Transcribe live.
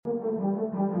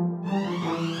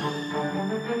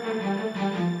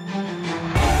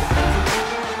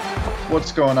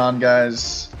What's going on,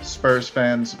 guys? Spurs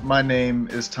fans. My name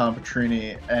is Tom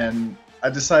Petrini, and I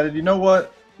decided, you know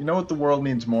what? You know what the world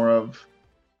needs more of?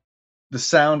 The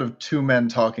sound of two men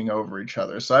talking over each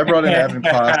other. So I brought in Evan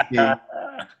Klosky.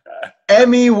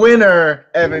 Emmy winner,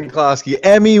 Evan Klosky.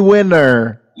 Emmy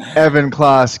winner, Evan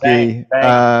Klosky.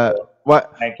 Thank you. Why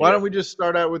Thank why you. don't we just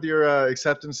start out with your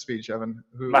acceptance speech, Evan?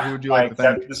 Who would you My like to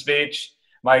thank?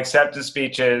 acceptance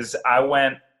speech is I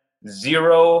went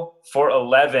 0 for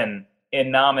 11 in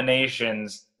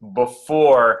nominations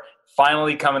before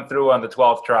finally coming through on the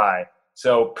 12th try.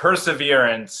 So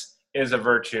perseverance is a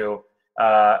virtue.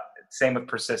 Same with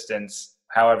persistence,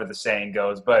 however the saying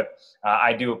goes. But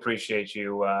I do appreciate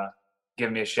you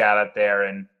giving me a shout out there,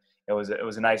 and it was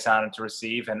a nice honor to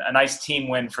receive, and a nice team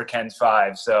win for Ken's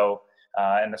Five. So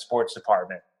in the sports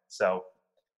department. So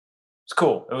it's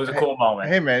cool. It was a cool moment.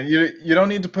 Hey man, you don't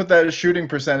need to put that shooting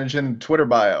percentage in Twitter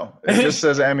bio. It just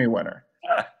says Emmy winner.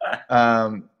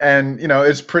 And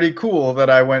it's pretty cool that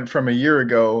I went from a year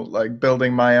ago, like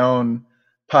building my own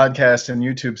podcast and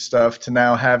YouTube stuff, to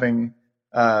now having,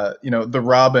 the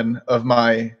Robin of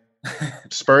my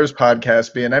Spurs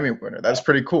podcast be an Emmy winner. That's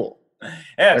pretty cool.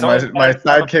 Yeah, it's like my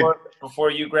sidekick.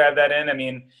 Before you grab that in, I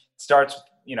mean, it starts.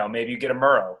 Maybe you get a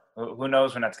Murrow. Who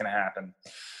knows when that's going to happen?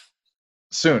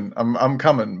 Soon, I'm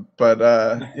coming, but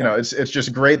it's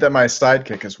just great that my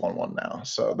sidekick has won one now,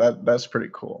 so that's pretty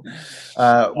cool.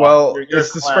 Well, you're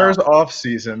it's the Spurs off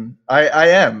season. I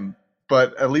am,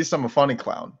 but at least I'm a funny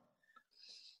clown.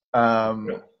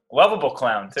 Lovable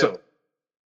clown too. So,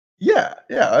 yeah.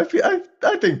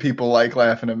 I think people like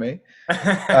laughing at me.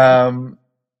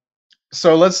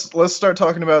 So let's start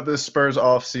talking about this Spurs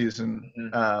off season.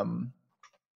 Mm-hmm.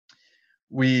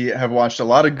 We have watched a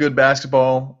lot of good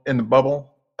basketball in the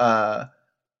bubble.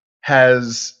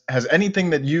 Has anything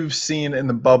that you've seen in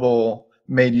the bubble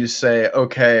made you say,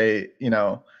 okay,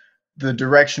 the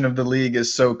direction of the league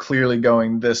is so clearly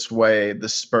going this way, the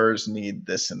Spurs need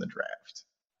this in the draft?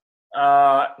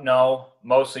 No,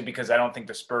 mostly because I don't think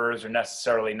the Spurs are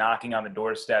necessarily knocking on the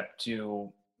doorstep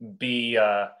to be,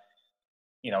 an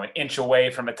inch away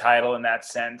from a title in that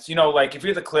sense. Like if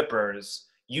you're the Clippers,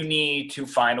 you need to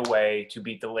find a way to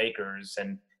beat the Lakers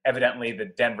and evidently the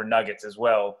Denver Nuggets as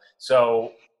well.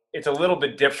 So it's a little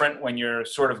bit different when you're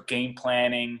sort of game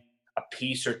planning a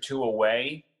piece or two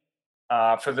away.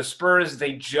 For the Spurs,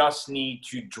 they just need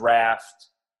to draft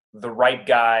the right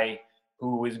guy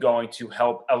who is going to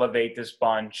help elevate this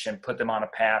bunch and put them on a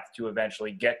path to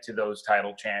eventually get to those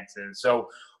title chances. So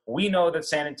we know that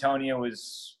San Antonio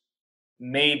is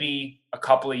maybe a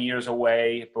couple of years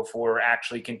away before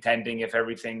actually contending if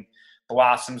everything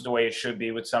blossoms the way it should be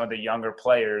with some of the younger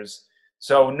players.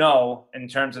 So no, in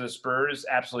terms of the Spurs,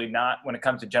 absolutely not. When it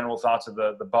comes to general thoughts of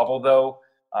the bubble, though,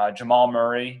 Jamal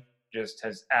Murray just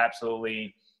has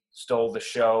absolutely stole the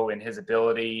show in his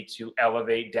ability to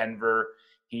elevate Denver.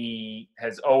 He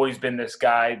has always been this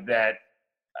guy that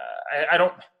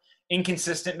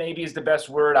inconsistent maybe is the best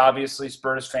word. Obviously,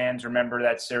 Spurs fans remember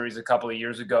that series a couple of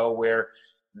years ago where,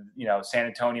 San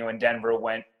Antonio and Denver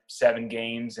went 7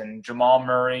 games, and Jamal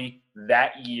Murray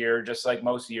that year, just like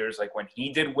most years, like when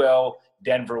he did well,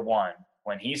 Denver won.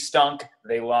 When he stunk,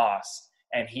 they lost.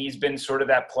 And he's been sort of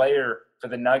that player for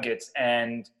the Nuggets.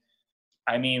 And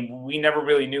I mean, we never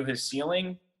really knew his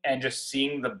ceiling, and just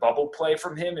seeing the bubble play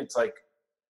from him, it's like,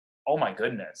 oh my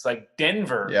goodness. Like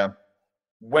Denver. Yeah.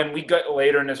 When we got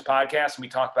later in this podcast and we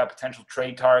talked about potential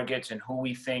trade targets and who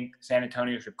we think San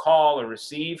Antonio should call or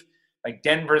receive, like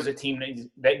Denver is a team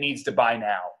that needs to buy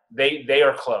now. They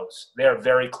are close. They are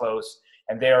very close,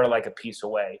 and they are like a piece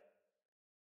away.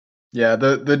 Yeah,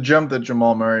 the jump that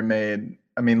Jamal Murray made.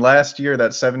 I mean, last year,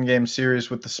 that 7-game series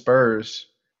with the Spurs,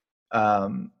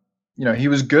 he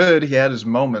was good. He had his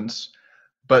moments,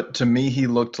 but to me, he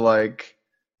looked like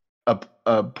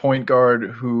a point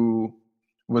guard who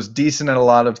was decent at a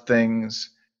lot of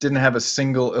things, didn't have a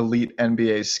single elite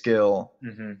NBA skill.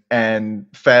 Mm-hmm. And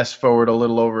fast forward a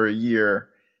little over a year,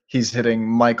 he's hitting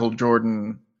Michael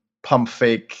Jordan pump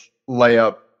fake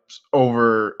layups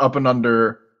up and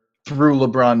under through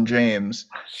LeBron James.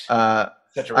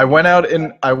 I went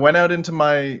out into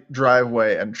my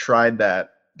driveway and tried that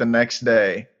the next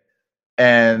day,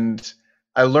 and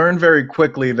I learned very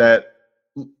quickly that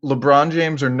LeBron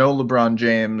James or no LeBron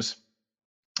James,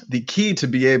 the key to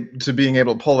being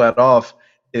able to pull that off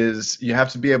is you have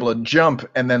to be able to jump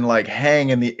and then like hang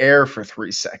in the air for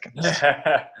 3 seconds,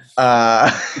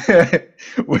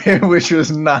 which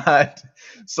was not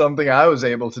something I was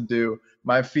able to do.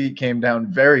 My feet came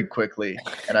down very quickly,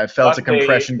 and I felt a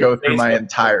compression go through my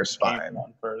entire spine.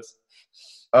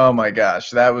 Oh my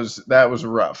gosh, that was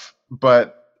rough.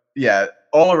 But yeah,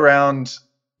 all around,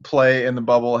 play in the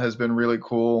bubble has been really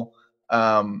cool.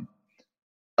 Um,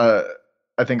 uh,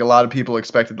 I think a lot of people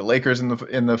expected the Lakers in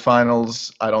the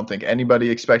finals. I don't think anybody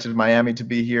expected Miami to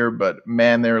be here, but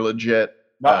man, they're legit.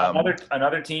 No,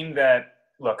 another team that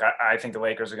look, I think the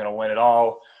Lakers are going to win it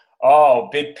all. Oh,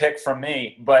 big pick from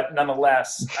me, but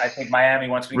nonetheless, I think Miami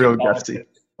once we Real get done with gutsy.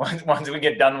 it, once we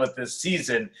get done with this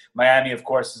season, Miami of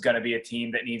course is going to be a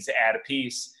team that needs to add a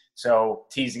piece. So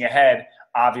teasing ahead,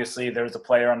 obviously there's a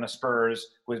player on the Spurs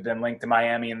who has been linked to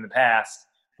Miami in the past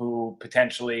who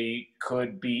potentially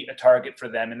could be a target for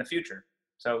them in the future.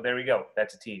 So there we go.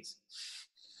 That's a tease.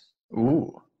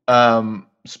 Ooh.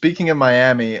 Speaking of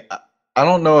Miami, I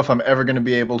don't know if I'm ever going to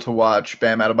be able to watch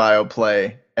Bam Adebayo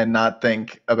play and not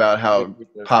think about how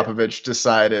Popovich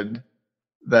decided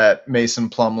that Mason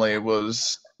Plumlee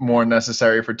was more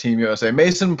necessary for Team USA.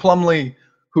 Mason Plumlee,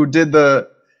 who did the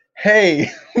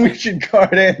 "Hey, we should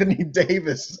guard Anthony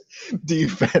Davis"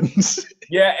 defense.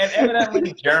 Yeah, and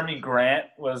evidently Jeremy Grant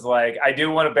was like, I do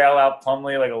want to bail out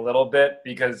Plumlee like a little bit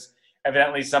because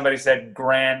evidently somebody said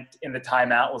Grant in the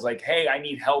timeout was like, hey, I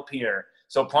need help here.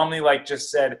 So Plumlee like just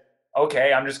said,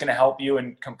 okay, I'm just going to help you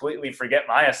and completely forget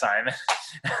my assignment.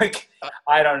 Like,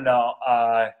 I don't know.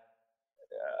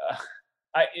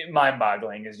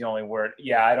 Mind-boggling is the only word.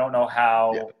 Yeah, I don't know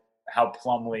how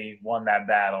Plumlee won that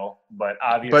battle, but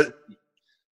obviously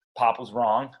Pop was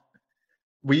wrong.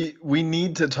 We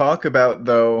need to talk about,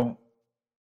 though,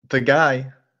 the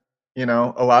guy. You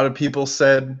know, a lot of people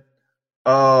said,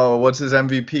 oh, what's his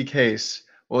MVP case?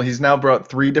 Well, he's now brought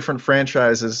 3 different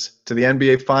franchises to the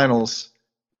NBA Finals.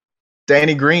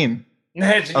 Danny Green.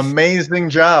 Amazing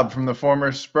job from the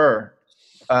former Spur.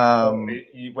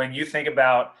 When you think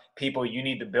about people you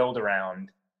need to build around,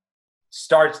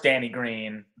 starts Danny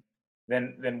Green,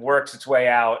 then works its way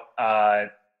out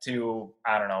to,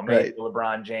 I don't know, maybe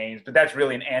LeBron James. But that's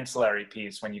really an ancillary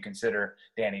piece when you consider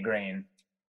Danny Green.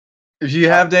 If you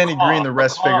have Danny Green, the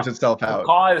rest figures itself out.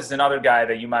 McCaw is another guy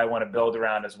that you might want to build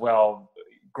around as well.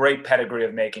 Great pedigree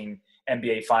of making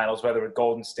NBA Finals, whether with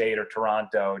Golden State or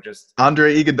Toronto. Just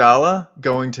Andre Iguodala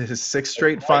going to his 6th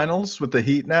straight finals with the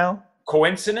Heat now.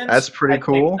 Coincidence? That's pretty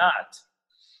cool. Not.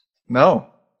 No,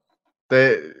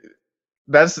 that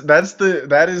is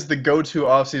the go-to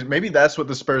offseason. Maybe that's what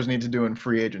the Spurs need to do in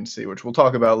free agency, which we'll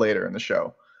talk about later in the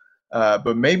show.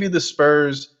 But maybe the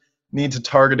Spurs need to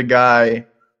target a guy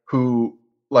who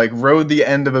like rode the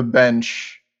end of a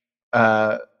bench.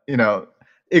 Iguodala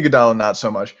not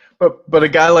so much, but a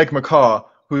guy like McCaw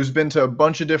who's been to a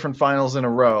bunch of different finals in a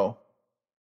row,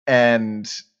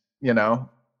 and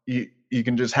you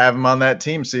can just have him on that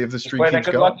team. See if the streak keeps going.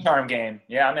 Play that good luck charm game.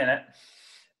 Yeah, I'm in it.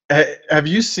 Have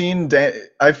you seen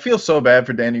I feel so bad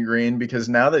for Danny Green because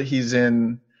now that he's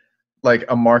in like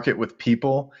a market with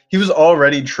people, he was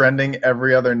already trending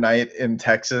every other night in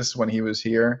Texas when he was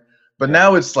here, but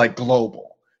now it's like global.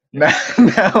 Now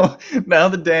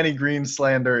the Danny Green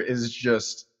slander is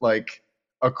just like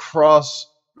across.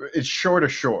 It's shore to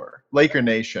shore, Laker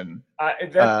Nation.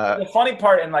 The funny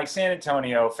part, and like San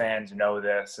Antonio fans know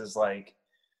this, is like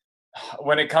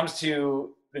when it comes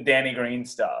to the Danny Green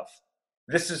stuff,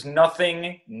 this is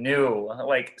nothing new.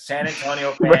 Like San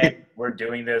Antonio fans, right. We're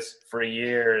doing this for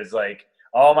years. Like,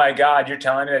 oh my God, you're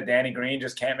telling me that Danny Green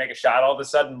just can't make a shot all of a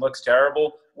sudden, looks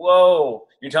terrible? Whoa,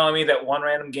 you're telling me that one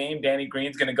random game, Danny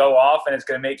Green's going to go off and it's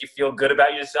going to make you feel good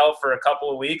about yourself for a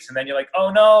couple of weeks, and then you're like,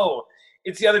 oh no,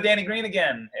 it's the other Danny Green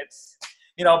again. It's,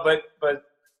 but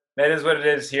that is what it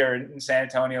is here in San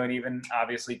Antonio, and even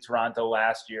obviously Toronto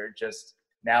last year. Just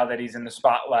now that he's in the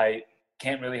spotlight,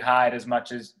 can't really hide as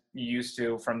much as you used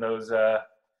to from those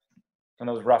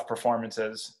rough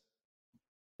performances.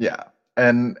 Yeah,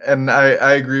 and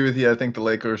I agree with you. I think the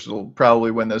Lakers will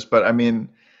probably win this, but I mean,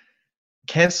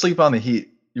 can't sleep on the Heat.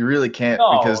 You really can't,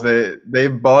 because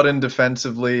they've bought in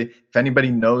defensively. If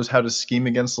anybody knows how to scheme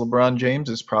against LeBron James,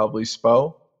 it's probably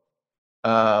Spo.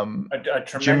 An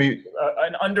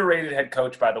underrated head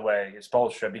coach, by the way, is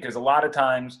Spoelstra, because a lot of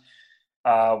times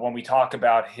when we talk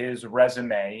about his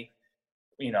resume,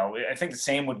 I think the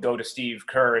same would go to Steve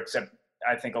Kerr, except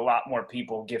I think a lot more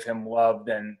people give him love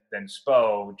than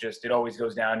Spo. Just it always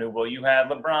goes down to, well, you had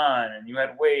LeBron and you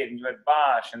had Wade and you had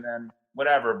Bosh and then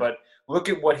whatever. But look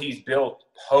at what he's built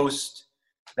post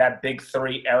that Big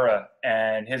Three era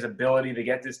and his ability to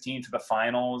get this team to the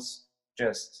finals.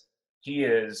 Just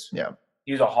he's a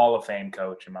Hall of Fame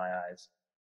coach in my eyes.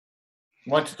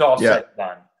 Once it's all said and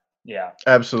done. Yeah.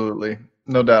 Absolutely.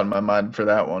 No doubt in my mind for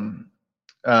that one.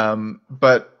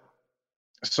 But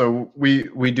so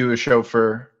we do a show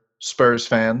for Spurs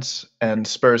fans, and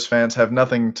Spurs fans have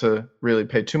nothing to really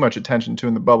pay too much attention to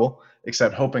in the bubble,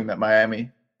 except hoping that Miami,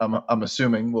 I'm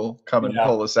assuming, will come and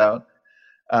pull us out.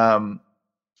 Um,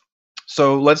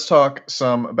 so let's talk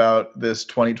some about this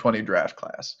 2020 draft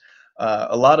class.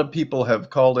 A lot of people have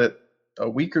called it a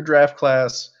weaker draft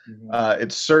class. Mm-hmm.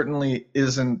 It certainly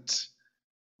isn't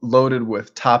loaded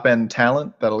with top end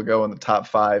talent that'll go in the top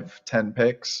 5, 10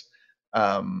 picks.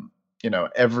 Um,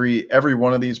 every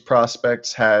one of these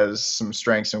prospects has some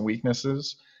strengths and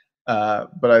weaknesses.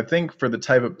 But I think for the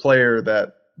type of player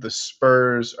that the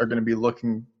Spurs are going to be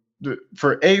looking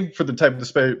for, for the type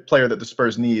of player that the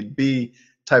Spurs need, B,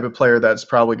 type of player that's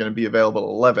probably going to be available at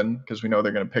 11 because we know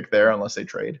they're going to pick there unless they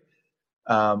trade.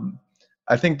 Um,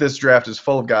 I think this draft is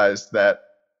full of guys that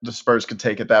the Spurs could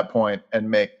take at that point and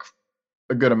make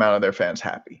a good amount of their fans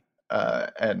happy,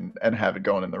 and have it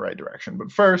going in the right direction.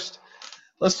 But first,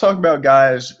 let's talk about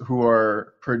guys who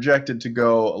are projected to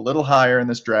go a little higher in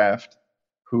this draft,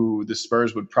 who the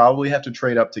Spurs would probably have to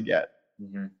trade up to get.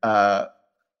 Mm-hmm.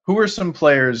 Who are some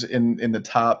players in the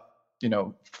top,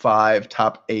 5,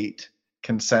 top 8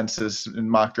 consensus in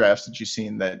mock drafts that you've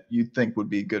seen that you think would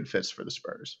be good fits for the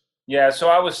Spurs? Yeah, so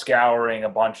I was scouring a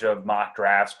bunch of mock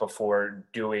drafts before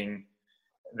doing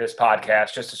this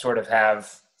podcast just to sort of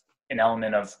have an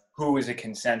element of who is a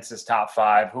consensus top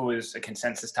 5, who is a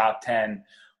consensus top 10,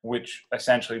 which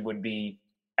essentially would be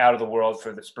out of the world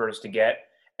for the Spurs to get.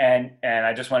 And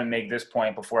I just want to make this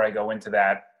point before I go into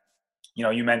that.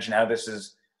 You mentioned how this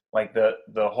is like the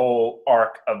whole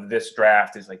arc of this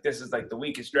draft is like, this is like the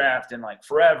weakest draft in like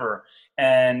forever.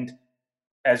 And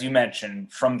as you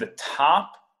mentioned, from the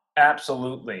top,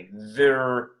 absolutely,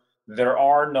 there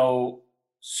are no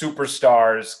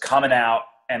superstars coming out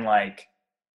and like,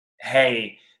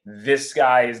 hey, this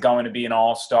guy is going to be an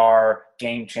all-star,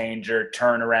 game changer,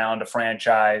 turn around a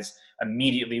franchise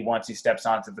immediately once he steps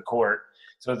onto the court.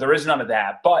 So there is none of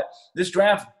that. But this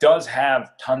draft does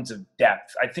have tons of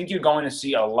depth. I think you're going to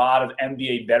see a lot of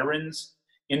NBA veterans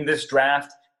in this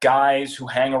draft, guys who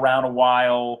hang around a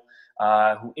while,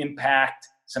 who impact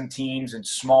some teams in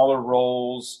smaller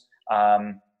roles.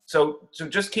 So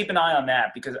just keep an eye on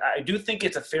that, because I do think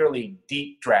it's a fairly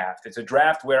deep draft. It's a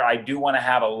draft where I do want to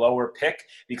have a lower pick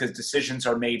because decisions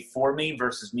are made for me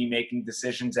versus me making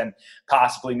decisions and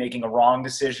possibly making a wrong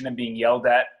decision and being yelled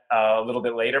at a little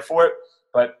bit later for it.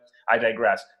 But I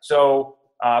digress. So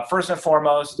first and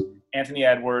foremost, Anthony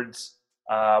Edwards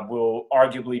will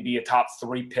arguably be a top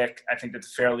 3 pick. I think that's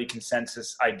a fairly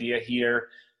consensus idea here.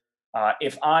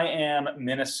 If I am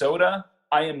Minnesota,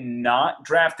 I am not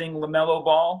drafting LaMelo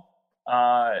Ball.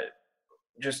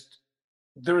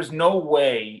 There is no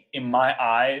way in my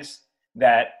eyes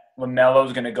that LaMelo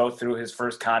is going to go through his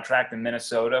first contract in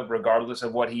Minnesota, regardless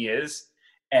of what he is,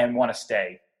 and want to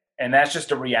stay. And that's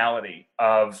just a reality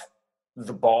of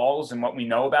the Balls and what we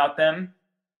know about them.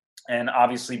 And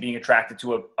obviously being attracted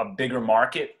to a bigger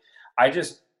market. I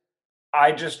just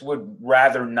would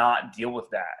rather not deal with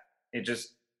that.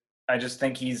 I just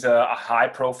think he's a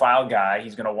high-profile guy.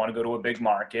 He's going to want to go to a big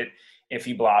market if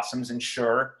he blossoms. And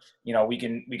sure, we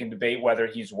can debate whether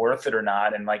he's worth it or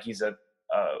not. And like, he's a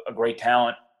great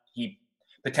talent. He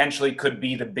potentially could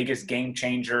be the biggest game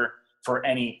changer for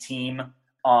any team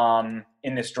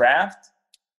in this draft.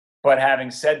 But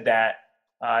having said that,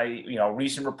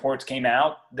 recent reports came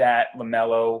out that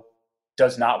LaMelo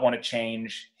does not want to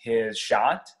change his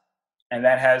shot, and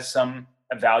that has some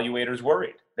evaluators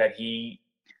worried that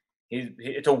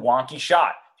it's a wonky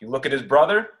shot. If you look at his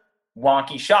brother,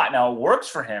 wonky shot. Now, it works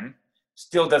for him.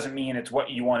 Still doesn't mean it's what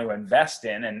you want to invest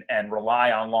in and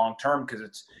rely on long term, because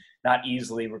it's not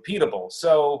easily repeatable.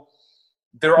 So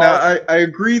I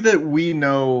agree that we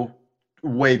know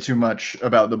way too much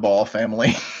about the Ball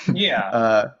family.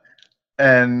 Yeah.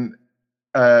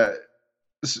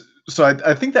 So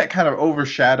I think that kind of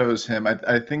overshadows him.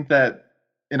 I think that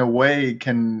in a way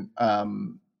can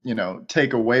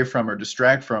take away from or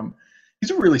distract from. He's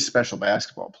a really special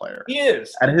basketball player. He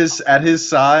is. At his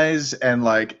size, and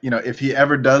if he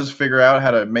ever does figure out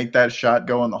how to make that shot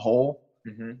go in the hole,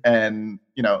 mm-hmm. and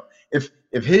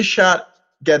if his shot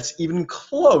gets even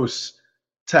close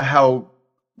to how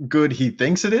good he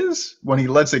thinks it is when he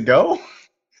lets it go,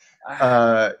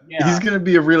 he's going to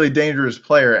be a really dangerous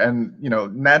player. And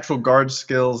natural guard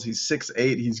skills. He's 6'8".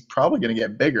 He's probably going to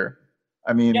get bigger.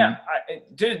 I mean,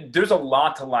 there's a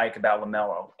lot to like about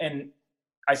LaMelo, and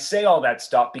I say all that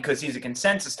stuff because he's a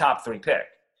consensus top 3 pick.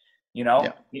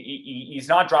 He's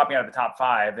not dropping out of the top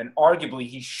 5, and arguably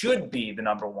he should be the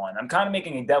number 1. I'm kind of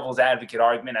making a devil's advocate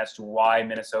argument as to why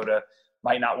Minnesota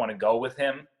might not want to go with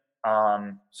him.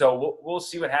 So we'll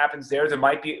see what happens there. There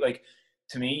might be,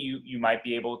 to me, you might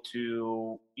be able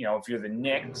to, if you're the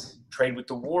Knicks, trade with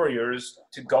the Warriors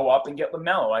to go up and get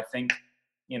LaMelo. I think,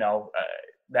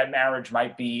 that marriage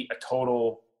might be a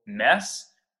total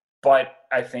mess, But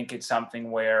I think it's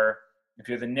something where if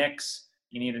you're the Knicks,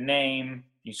 you need a name.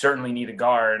 You certainly need a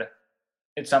guard.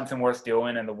 It's something worth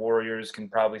doing, and the Warriors can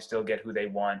probably still get who they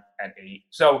want at 8.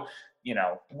 So,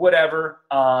 whatever.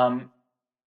 Or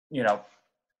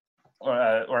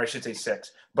I should say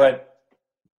 6. But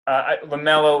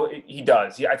LaMelo, he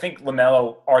does. Yeah, I think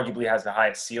LaMelo arguably has the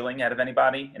highest ceiling out of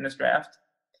anybody in this draft.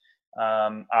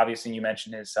 Obviously, you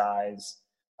mentioned his size.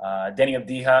 Denny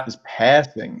Avdija. His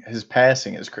passing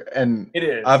is and it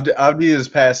is. Avdija's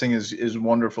passing is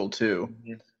wonderful too.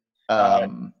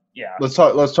 Mm-hmm. Yeah. Let's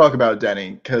talk about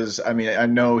Denny, because I mean I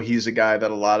know he's a guy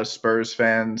that a lot of Spurs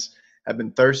fans have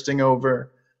been thirsting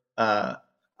over. I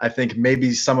think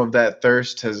maybe some of that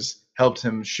thirst has helped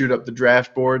him shoot up the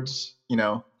draft boards.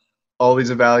 All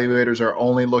these evaluators are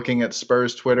only looking at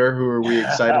Spurs Twitter. Who are we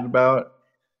excited about?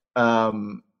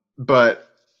 But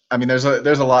I mean, there's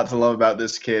a lot to love about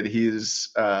this kid. He's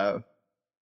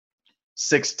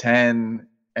 6'10"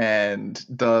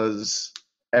 and does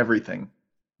everything.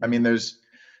 I mean, there's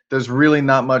really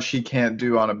not much he can't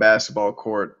do on a basketball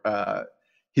court.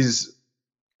 He's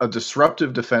a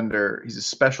disruptive defender. He's a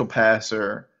special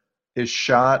passer. His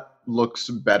shot looks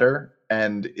better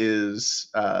and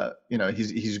is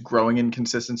he's growing in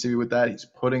consistency with that. He's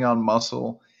putting on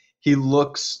muscle. He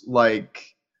looks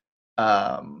like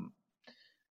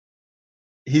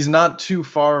he's not too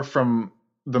far from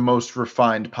the most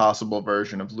refined possible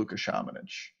version of Luka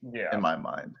Šamanić, in my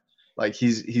mind. Like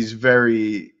he's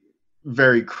very,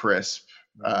 very crisp,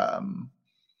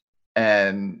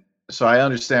 and so I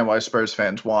understand why Spurs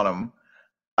fans want him.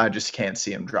 I just can't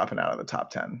see him dropping out of the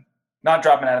top 10. Not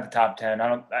dropping out of the top 10.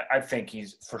 I think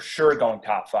he's for sure going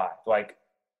top 5. Like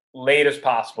late as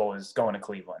possible is going to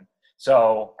Cleveland.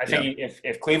 So I think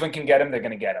if Cleveland can get him, they're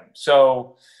going to get him.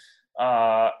 So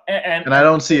and I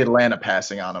don't see Atlanta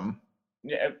passing on him.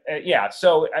 Yeah.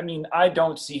 So I mean, I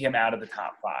don't see him out of the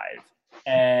top 5,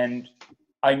 and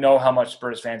I know how much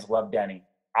Spurs fans love Denny.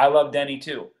 I love Denny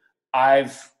too.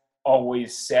 I've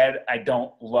always said I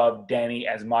don't love Denny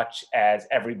as much as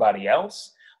everybody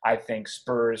else. I think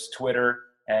Spurs Twitter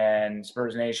and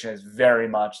Spurs Nation is very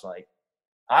much like,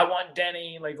 I want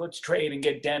Denny, like let's trade and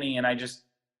get Denny, and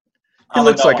he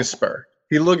looks like a Spur.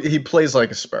 He plays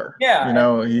like a Spur. Yeah.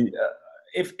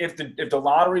 If the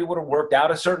lottery would have worked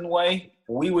out a certain way,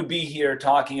 we would be here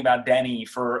talking about Denny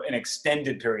for an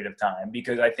extended period of time,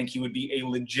 because I think he would be a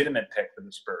legitimate pick for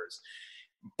the Spurs.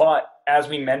 But as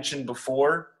we mentioned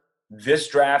before, this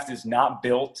draft is not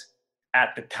built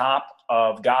at the top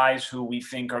of guys who we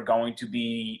think are going to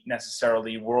be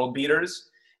necessarily world beaters.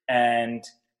 And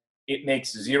it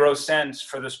makes zero sense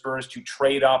for the Spurs to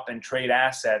trade up and trade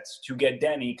assets to get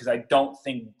Denny, because I don't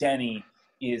think Denny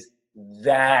is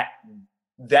that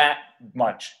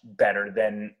much better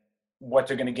than what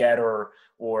they're going to get, or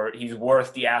he's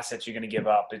worth the assets you're going to give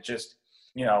up. It's just,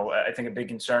 I think a big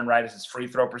concern, right, is his free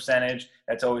throw percentage.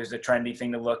 That's always the trendy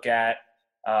thing to look at.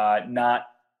 I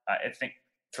think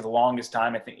for the longest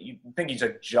time, I think he's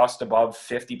like just above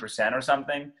 50% or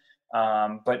something.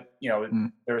 But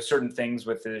there are certain things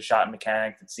with the shot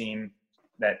mechanic that seem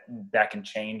that can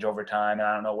change over time, and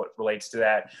I don't know what relates to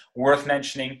that. Worth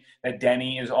mentioning that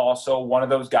Denny is also one of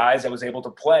those guys that was able to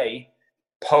play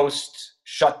post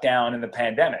shutdown in the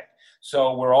pandemic.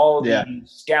 So where all the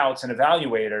scouts and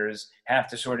evaluators have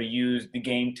to sort of use the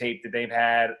game tape that they've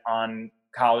had on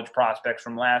college prospects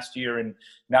from last year and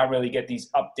not really get these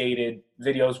updated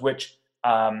videos, which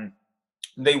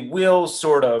they will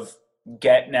sort of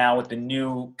get now with the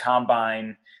new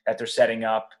combine that they're setting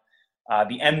up.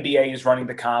 The NBA is running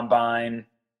the combine.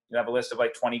 You have a list of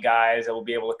like 20 guys that will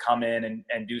be able to come in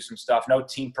and do some stuff. No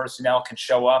team personnel can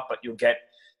show up, but you'll get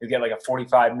like a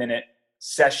 45-minute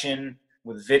session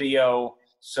with video.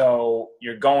 So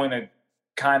you're going to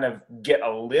kind of get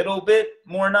a little bit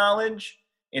more knowledge.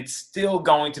 It's still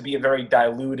going to be a very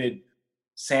diluted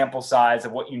sample size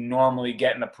of what you normally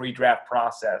get in the pre-draft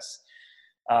process.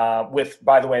 With,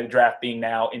 by the way, the draft being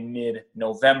now in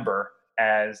mid-November,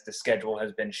 as the schedule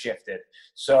has been shifted.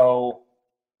 So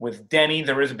with Denny,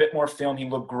 there is a bit more film. He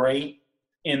looked great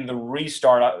in the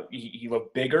restart. He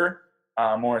looked bigger,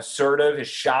 more assertive. His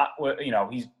shot,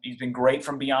 he's been great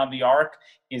from beyond the arc.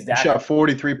 He shot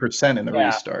 43% in the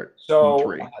restart.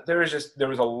 So there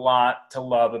was a lot to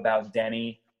love about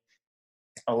Denny.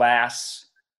 Alas,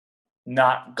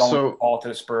 not going to fall to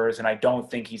the Spurs, and I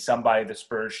don't think he's somebody the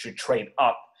Spurs should trade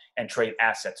up and trade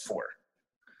assets for.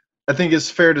 I think it's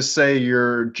fair to say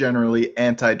you're generally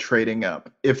anti-trading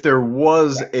up. If there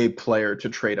was a player to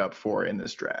trade up for in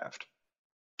this draft,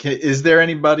 is there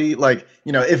anybody, like,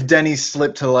 if Denny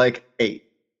slipped to like 8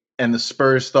 and the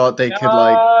Spurs thought they could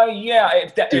Yeah.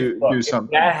 If do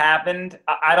something. that happened,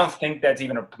 I don't think that's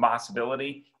even a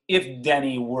possibility. If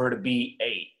Denny were to be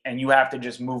 8, and you have to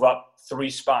just move up 3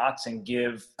 spots and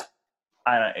give,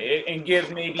 I don't know, and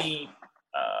give maybe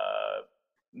a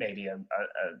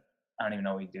I don't even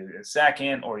know what you do, a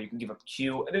second, or you can give up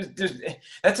Q.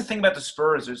 That's the thing about the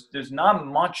Spurs. There's not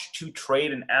much to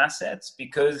trade in assets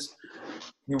because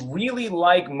you really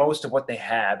like most of what they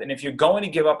have. And if you're going to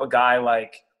give up a guy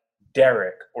like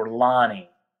Derek or Lonnie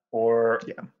or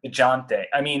DeJounte,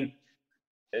 I mean,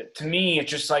 to me,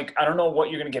 it's just like, I don't know what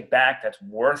you're going to get back that's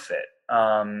worth it.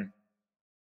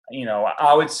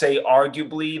 I would say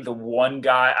arguably the one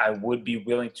guy I would be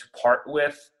willing to part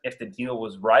with if the deal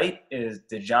was right is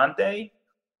DeJounte.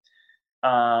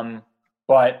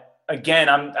 But again,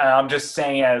 I'm just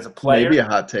saying as a player. Maybe a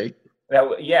hot take.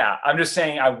 I'm just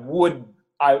saying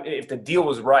if the deal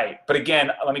was right. But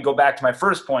again, let me go back to my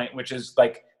first point, which is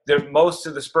like most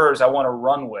of the Spurs I want to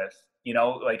run with.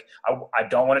 Like I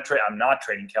don't want to trade. I'm not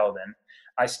trading Keldon.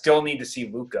 I still need to see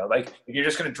Luka. Like if you're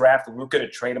just going to draft Luka to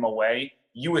trade him away,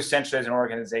 you essentially as an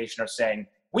organization are saying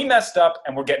we messed up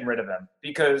and we're getting rid of him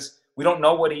because we don't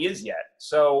know what he is yet.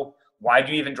 So why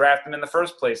do you even draft him in the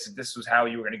first place if this was how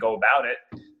you were going to go about it?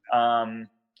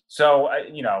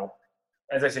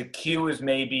 As I said, Q is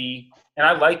maybe, and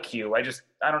I like Q. I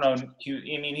don't know. Q.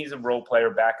 I mean, he's a role player,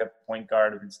 backup point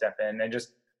guard who can step in and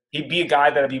he'd be a guy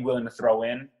that I'd be willing to throw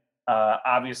in.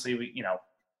 Obviously,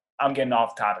 I'm getting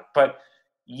off topic, but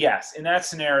yes, in that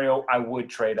scenario, I would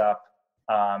trade up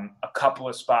a couple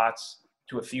of spots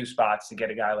to a few spots to get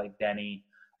a guy like Denny.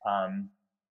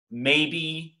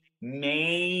 Maybe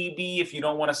if you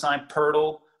don't want to sign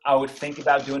Pirtle, I would think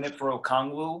about doing it for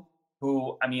Okongwu,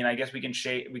 who, I mean, I guess we can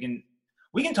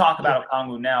talk about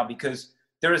Okongwu now because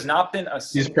there has not been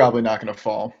he's probably not going to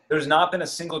fall. There's not been a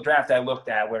single draft I looked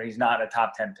at where he's not a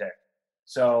top 10 pick.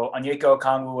 So Onyeka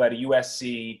Okongwu at a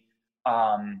USC,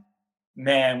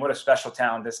 man, what a special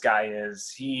talent this guy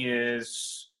is. He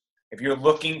is, if you're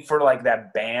looking for like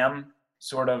that Bam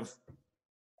sort of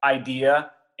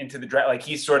idea into the draft, like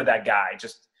he's sort of that guy.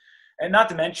 And not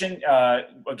to mention,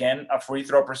 again, a free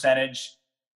throw percentage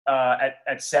at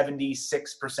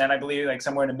 76%, I believe, like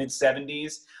somewhere in the mid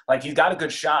 70s. Like he's got a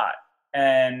good shot.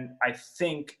 And I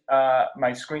think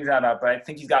my screen's not up, but I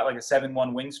think he's got like a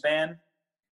 7'1" wingspan.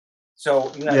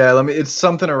 So it's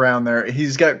something around there.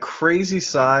 He's got crazy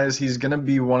size. He's gonna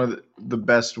be one of the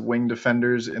best wing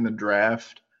defenders in the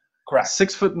draft. Correct.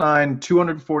 6'9",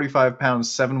 245 pounds,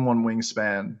 7'1"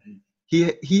 wingspan. Mm-hmm.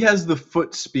 He has the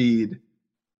foot speed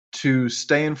to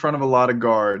stay in front of a lot of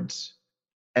guards,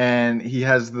 and he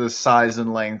has the size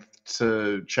and length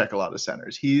to check a lot of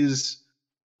centers. He's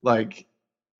like,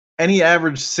 and he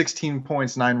averaged 16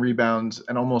 points, 9 rebounds,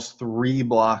 and almost 3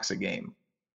 blocks a game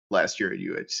last year at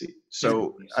UHC.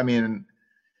 So, I mean,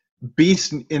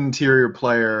 beast interior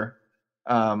player.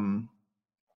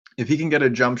 If he can get a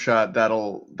jump shot,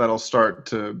 that'll start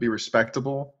to be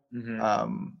respectable. Mm-hmm.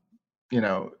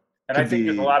 And I think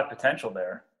there's a lot of potential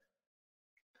there.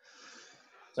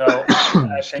 So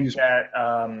I think that,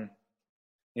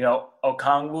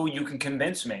 Okongwu, you can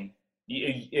convince me.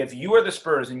 If you are the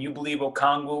Spurs and you believe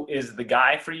Okongwu is the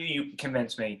guy for you, you can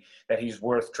convince me that he's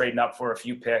worth trading up for a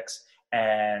few picks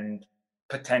and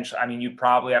potentially, I mean, you'd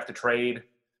probably have to trade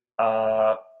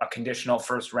a conditional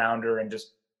first rounder and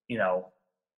just,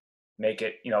 make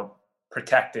it,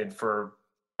 protected for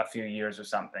a few years or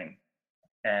something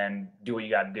and do what you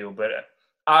got to do. But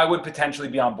I would potentially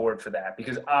be on board for that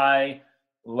because I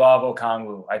love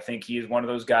Okongwu. I think he is one of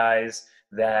those guys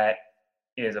that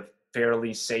is a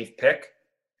fairly safe pick.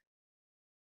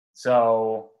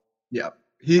 So yeah,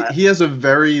 he has a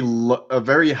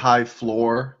very high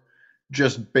floor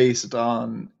just based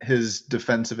on his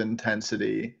defensive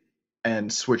intensity and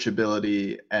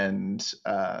switchability and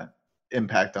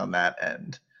impact on that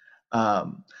end.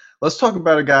 Let's talk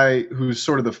about a guy who's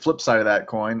sort of the flip side of that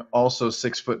coin. Also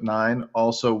 6'9",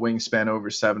 also wingspan over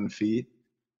 7 feet,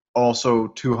 also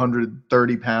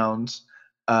 230 pounds.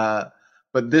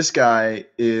 But this guy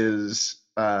is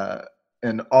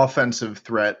an offensive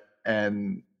threat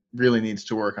and really needs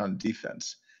to work on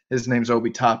defense. His name's Obi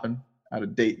Toppin out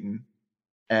of Dayton.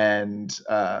 And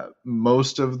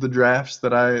most of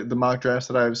the mock drafts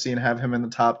that I've seen have him in the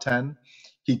top 10.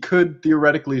 He could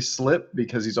theoretically slip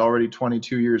because he's already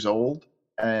 22 years old.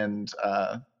 And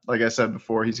like I said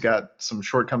before, he's got some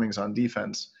shortcomings on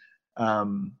defense.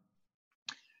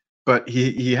 But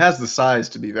he has the size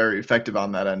to be very effective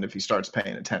on that end if he starts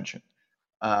paying attention.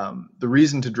 The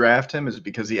reason to draft him is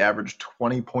because he averaged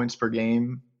 20 points per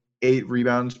game, 8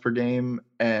 rebounds per game.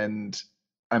 And,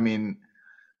 I mean,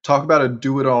 talk about a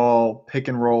do-it-all, pick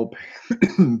and roll,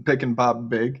 pick and pop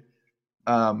big.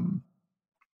 Um,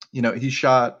 he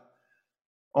shot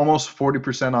almost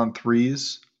 40% on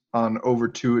threes on over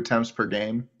 2 attempts per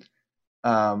game,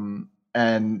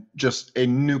 and just a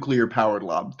nuclear-powered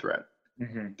lob threat.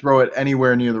 Mm-hmm. Throw it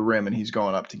anywhere near the rim, and he's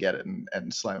going up to get it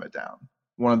and slam it down.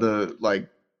 One of the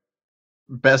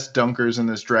best dunkers in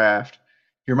this draft.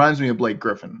 He reminds me of Blake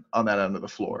Griffin on that end of the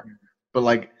floor,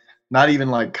 but not even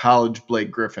like college Blake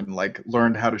Griffin, like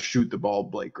learned how to shoot the ball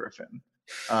Blake Griffin,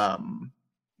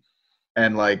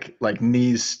 and like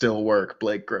knees still work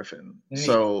Blake Griffin.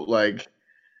 So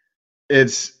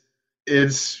it's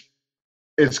it's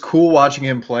it's cool watching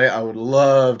him play. I would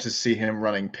love to see him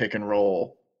running pick and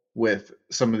roll with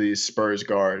some of these Spurs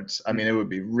guards. I mean, it would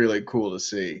be really cool to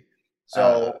see.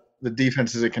 So The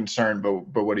defense is a concern,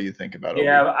 but what do you think about Obi?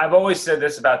 yeah, I've always said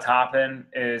this about Toppin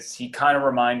is he kind of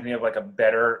reminds me of like a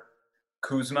better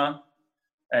Kuzma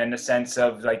in the sense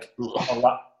of like a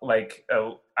lot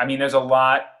I mean, there's a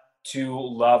lot to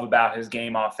love about his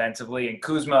game offensively. And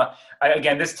Kuzma,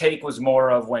 again, this take was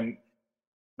more of when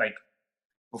like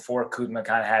before Kuzma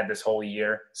kind of had this whole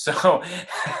year. So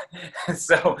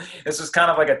so this was kind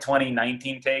of like a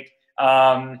 2019 take.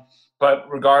 But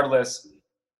regardless,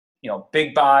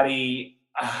 big body.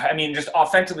 I mean, just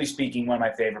offensively speaking, one of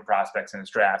my favorite prospects in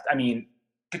this draft. I mean,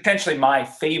 potentially my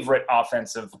favorite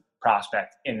offensive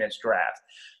prospect in this draft.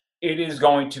 It is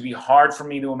going to be hard for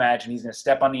me to imagine he's going to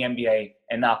step on the NBA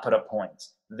and not put up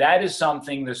points. That is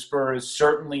something the Spurs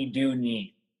certainly do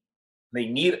need. They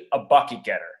need a bucket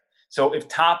getter. So if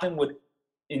Toppin would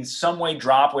in some way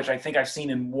drop, which I think I've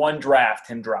seen in one draft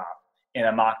him drop in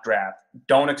a mock draft,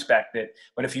 don't expect it.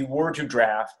 But if he were to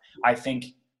draft, I think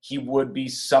he would be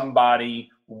somebody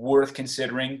worth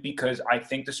considering because I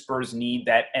think the Spurs need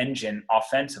that engine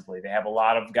offensively. They have a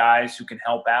lot of guys who can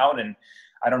help out, and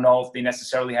I don't know if they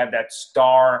necessarily have that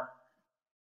star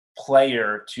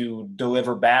player to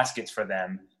deliver baskets for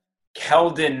them.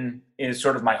 Keldon is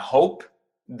sort of my hope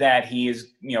that he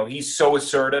is, he's so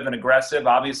assertive and aggressive.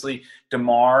 Obviously,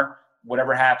 DeMar,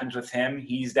 whatever happens with him,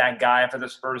 he's that guy for the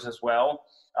Spurs as well.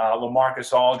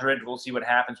 LaMarcus Aldridge, we'll see what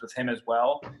happens with him as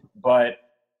well. But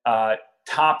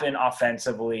Toppin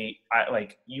offensively,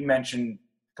 like you mentioned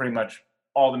pretty much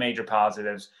all the major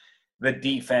positives. The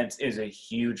defense is a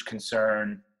huge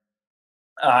concern.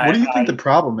 What do you think the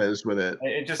problem is with it?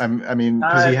 I mean,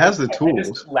 because he has the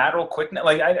tools. Lateral quickness.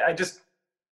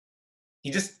 He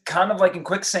just kind of like in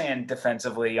quicksand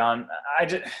defensively.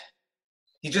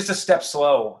 He's just a step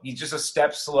slow. He's just a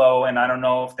step slow, and I don't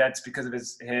know if that's because of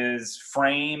his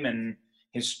frame and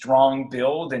his strong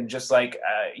build, and just like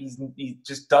he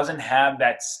just doesn't have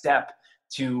that step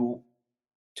to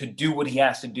do what he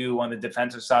has to do on the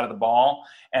defensive side of the ball,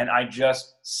 and I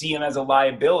just see him as a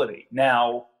liability.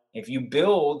 Now, if you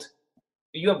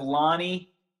have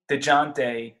Lonnie,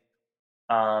 DeJounte,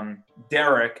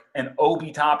 Derek, and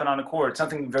Obi Toppin on the court,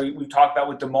 something we talked about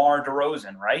with DeMar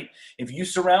DeRozan, right? If you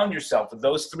surround yourself with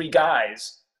those three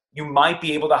guys, you might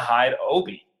be able to hide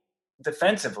Obi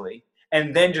defensively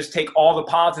and then just take all the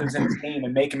positives in his game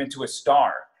and make him into a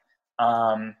star.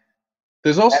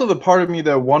 There's also the part of me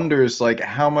that wonders,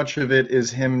 how much of it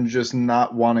is him just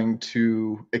not wanting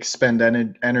to expend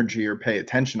energy or pay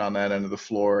attention on that end of the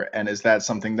floor, and is that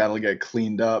something that'll get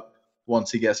cleaned up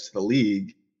once he gets to the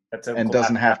league and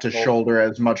doesn't have to shoulder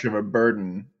as much of a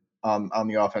burden on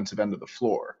the offensive end of the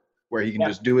floor, where he can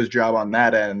just do his job on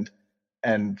that end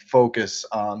and focus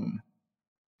on,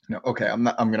 okay, I'm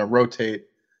going to rotate.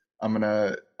 I'm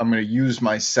gonna use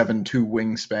my 7'2"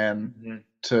 wingspan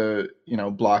to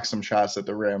block some shots at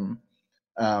the rim.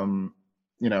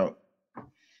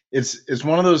 It's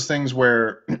one of those things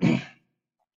where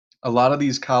a lot of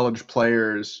these college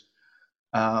players,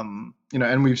 and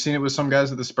we've seen it with some guys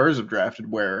that the Spurs have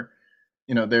drafted, where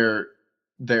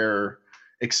they're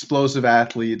explosive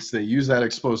athletes. They use that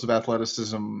explosive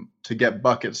athleticism to get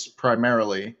buckets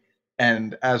primarily,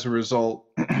 and as a result,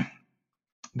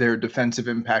 their defensive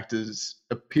impact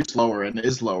appears lower and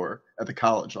is lower at the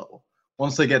college level.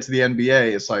 Once they get to the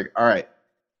NBA, it's like, all right,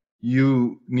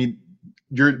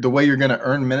 the way you're going to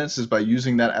earn minutes is by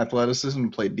using that athleticism to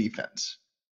play defense,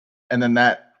 and then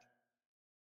that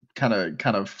kind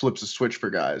of flips a switch for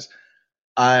guys.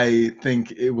 I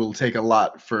think it will take a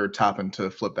lot for Toppin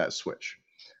to flip that switch.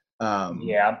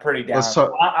 Yeah, I'm pretty down.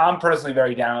 I'm personally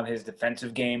very down on his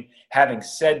defensive game. Having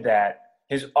said that,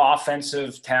 his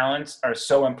offensive talents are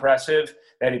so impressive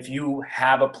that if you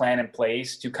have a plan in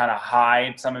place to kind of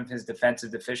hide some of his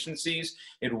defensive deficiencies,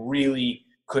 it really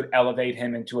could elevate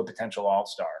him into a potential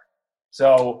all-star.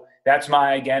 So that's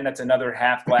that's another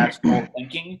half glass full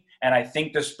thinking. And I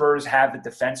think the Spurs have the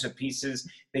defensive pieces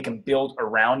they can build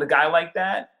around a guy like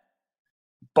that.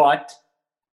 But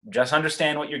just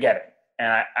understand what you're getting.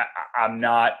 And I'm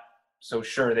not so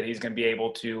sure that he's going to be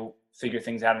able to figure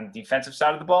things out on the defensive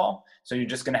side of the ball. So you're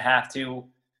just going to have to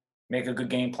make a good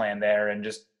game plan there and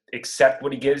just accept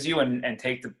what he gives you and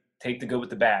take the good with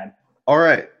the bad. All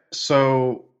right.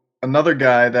 So another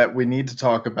guy that we need to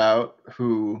talk about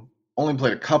who only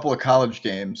played a couple of college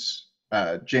games,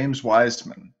 James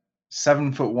Wiseman,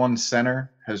 7'1"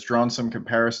 center, has drawn some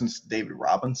comparisons to David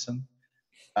Robinson.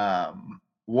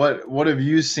 What have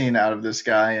you seen out of this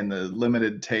guy in the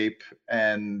limited tape,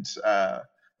 and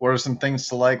what are some things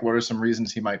to like? What are some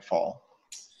reasons he might fall?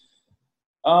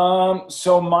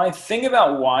 So my thing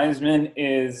about Wiseman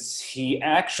is he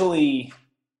actually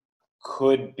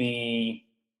could be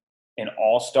an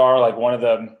all-star, like one of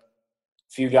the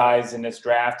few guys in this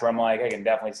draft where I'm like, I can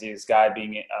definitely see this guy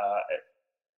being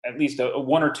at least a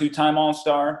 1 or 2 time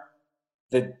all-star.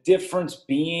 The difference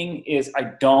being is I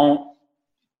don't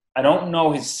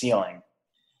know his ceiling.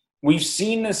 We've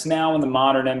seen this now in the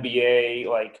modern NBA.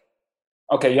 Like,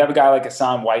 okay, you have a guy like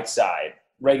Hassan Whiteside,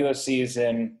 regular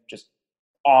season, just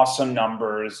awesome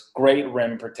numbers, great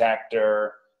rim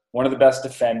protector, one of the best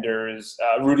defenders.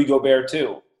 Rudy Gobert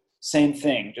too, same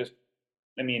thing.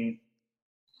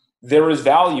 There is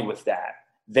value with that.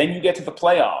 Then you get to the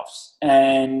playoffs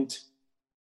and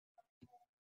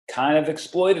kind of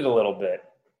exploit it a little bit.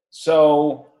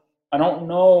 So I don't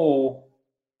know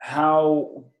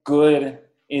how good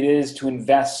it is to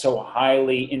invest so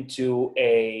highly into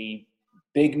a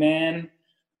big man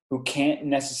who can't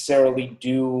necessarily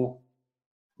do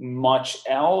much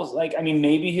else. Like, I mean,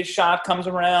 maybe his shot comes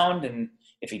around, and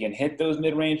if he can hit those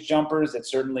mid-range jumpers, that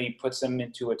certainly puts him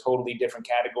into a totally different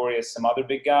category as some other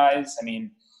big guys. I mean,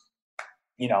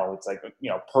 it's like,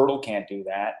 Pirtle can't do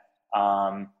that.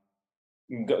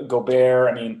 Gobert,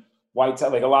 I mean,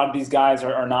 Whiteside, like a lot of these guys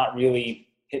are not really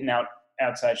hitting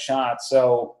outside shots.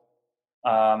 So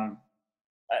my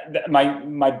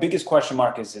biggest question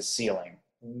mark is his ceiling.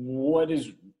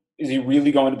 Is he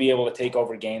really going to be able to take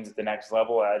over games at the next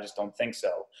level? I just don't think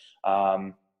so.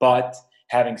 But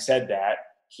having said that,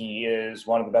 he is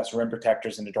one of the best rim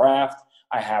protectors in the draft.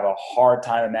 I have a hard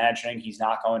time imagining he's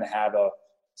not going to have a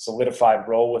solidified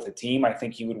role with a team. I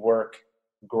think he would work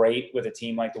great with a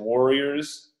team like the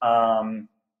Warriors. But,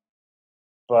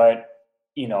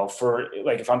 for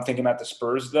like, if I'm thinking about the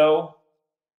Spurs though,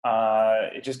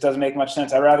 it just doesn't make much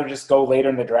sense. I'd rather just go later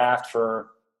in the draft for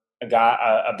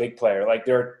a big player. Like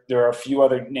there are a few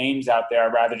other names out there.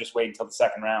 I'd rather just wait until the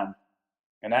second round.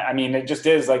 And it just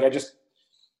is like,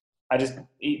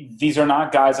 these are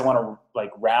not guys I want to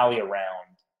like rally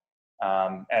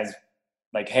around as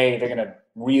like, hey, they're going to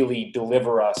really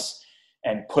deliver us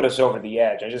and put us over the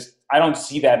edge. I don't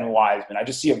see that in Wiseman. I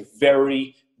just see a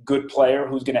very good player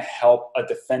who's going to help a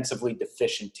defensively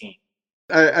deficient team.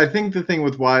 I think the thing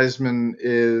with Wiseman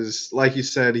is, like you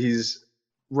said, he's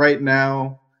right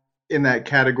now in that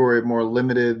category of more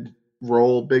limited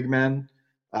role big men.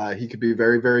 He could be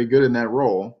very, very good in that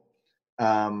role.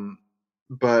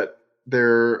 But there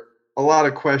are a lot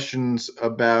of questions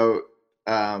about,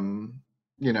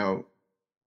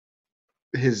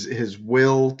 his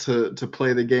will to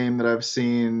play the game that I've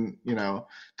seen.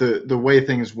 The way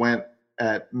things went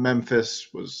at Memphis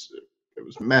was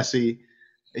messy.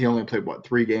 He only played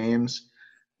 3 games.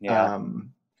 Yeah.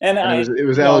 And it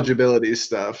was eligibility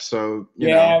stuff. So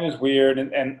it was weird,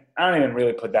 and I don't even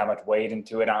really put that much weight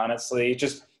into it, honestly.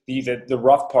 Just the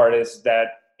rough part is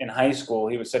that in high school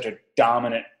he was such a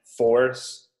dominant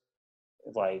force.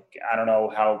 Like, I don't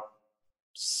know how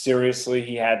seriously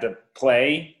he had to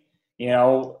play.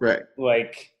 Right?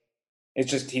 Like,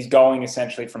 it's just he's going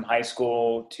essentially from high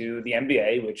school to the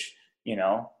NBA, which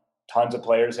tons of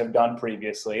players have done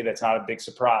previously. That's not a big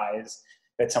surprise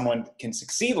that someone can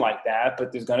succeed like that,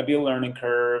 but there's going to be a learning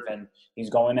curve, and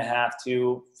he's going to have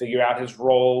to figure out his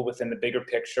role within the bigger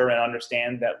picture and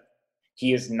understand that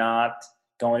he is not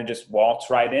going to just waltz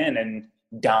right in and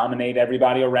dominate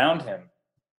everybody around him.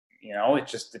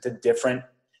 It's a different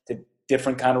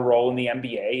kind of role in the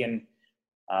NBA. And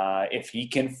if he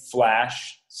can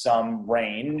flash some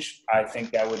range, I think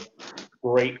that would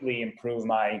greatly improve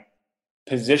my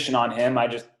position on him.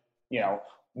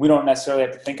 We don't necessarily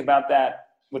have to think about that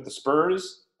with the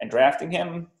Spurs and drafting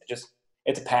him.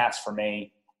 It's a pass for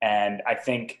me. And I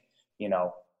think,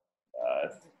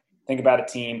 think about a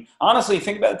team. Honestly,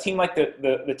 think about a team like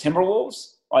the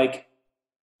Timberwolves, like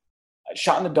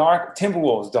shot in the dark,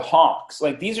 Timberwolves, the Hawks.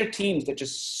 Like, these are teams that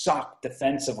just suck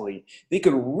defensively. They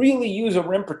could really use a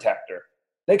rim protector.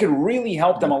 They could really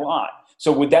help them a lot.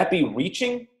 So would that be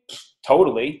reaching?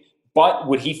 Totally. But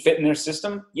would he fit in their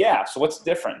system? Yeah. So what's the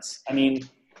difference? I mean,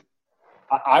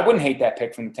 I wouldn't hate that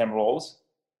pick from the Timberwolves.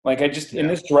 Like, in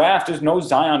this draft, there's no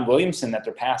Zion Williamson that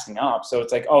they're passing up. So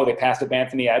it's like, oh, they passed up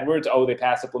Anthony Edwards. Oh, they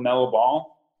passed up LaMelo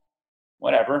Ball.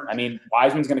 Whatever. I mean,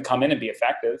 Wiseman's going to come in and be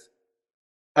effective.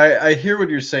 I hear what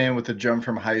you're saying with the jump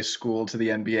from high school to the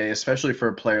NBA, especially for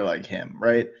a player like him,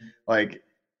 right? Like,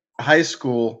 high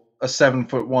school, a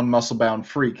 7'1" muscle-bound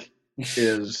freak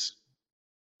is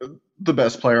the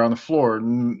best player on the floor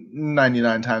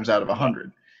 99 times out of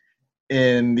 100.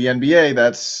 In the NBA,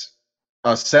 that's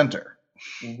a center.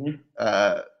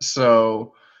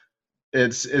 So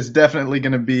it's definitely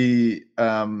going to be.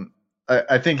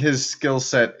 I think his skill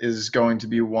set is going to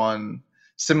be one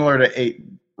similar to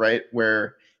Ayton, right?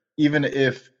 Where even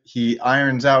if he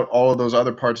irons out all of those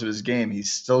other parts of his game,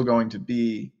 he's still going to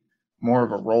be more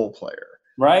of a role player.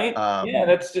 Right? Yeah,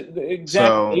 that's exactly.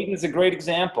 So, Ayton's a great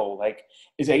example. Like,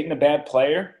 is Ayton a bad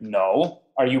player? No.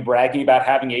 Are you bragging about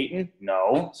having Ayton?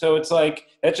 No. So it's like,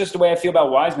 that's just the way I feel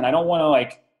about Wiseman. I don't want to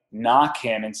like knock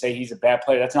him and say he's a bad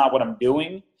player. That's not what I'm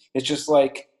doing. It's just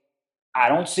like, I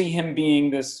don't see him being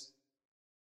this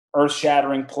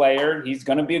earth-shattering player. He's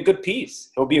going to be a good piece.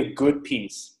 He'll be a good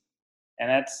piece. And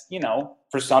that's,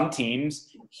 for some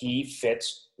teams, he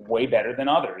fits way better than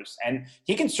others. And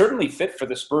he can certainly fit for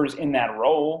the Spurs in that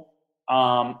role.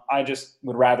 I just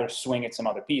would rather swing at some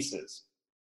other pieces.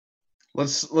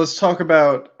 Let's talk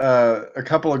about a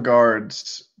couple of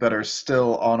guards that are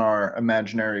still on our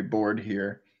imaginary board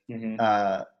here.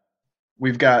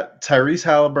 We've got Tyrese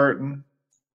Halliburton,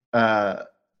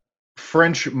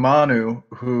 French Manu,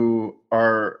 who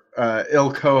our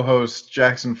ill co-host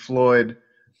Jackson Floyd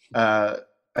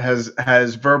has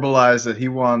verbalized that he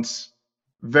wants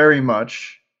very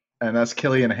much, and that's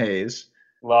Killian Hayes.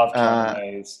 Love Killian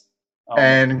Hayes.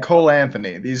 And Cole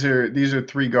Anthony. These are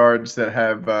three guards that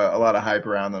have a lot of hype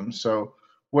around them. So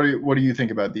what do you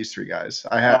think about these three guys?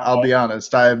 I'll be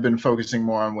honest, I have been focusing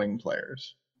more on wing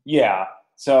players. Yeah.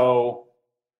 So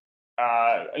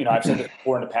I've said this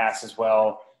before in the past as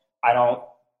well.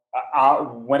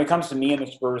 When it comes to me and the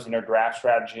Spurs and their draft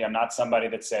strategy, I'm not somebody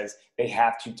that says they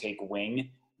have to take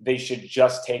wing. They should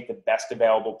just take the best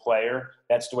available player.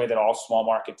 That's the way that all small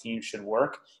market teams should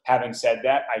work. Having said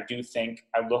that, I do think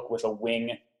I look with a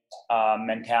wing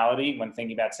mentality when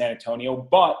thinking about San Antonio.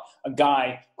 But a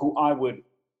guy who I would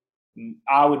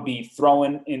be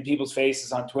throwing in people's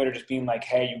faces on Twitter, just being like,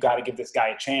 "Hey, you got to give this guy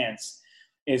a chance,"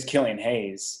 is Killian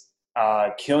Hayes.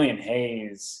 Killian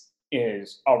Hayes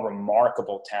is a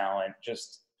remarkable talent,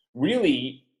 just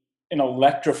really an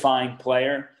electrifying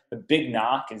player. The big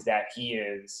knock is that he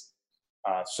is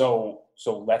so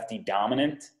lefty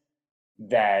dominant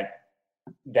that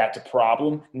that's a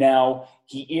problem. Now,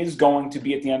 he is going to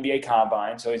be at the NBA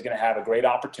Combine, so he's going to have a great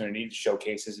opportunity to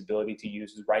showcase his ability to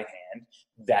use his right hand.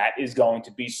 That is going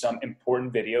to be some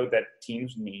important video that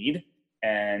teams need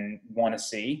and want to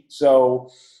see. So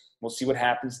we'll see what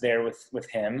happens there with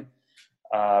him.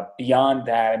 Beyond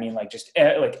that, I mean, just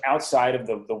outside of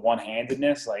the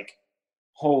one-handedness,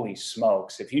 holy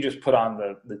smokes, if you just put on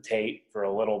the tape for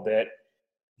a little bit,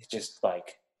 it's just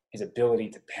like his ability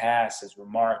to pass is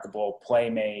remarkable, play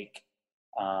make.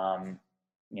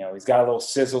 He's got a little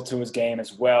sizzle to his game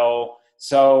as well.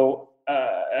 So,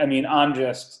 I'm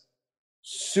just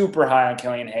super high on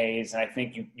Killian Hayes, and I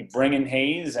think you bring in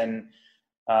Hayes, and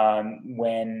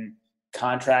when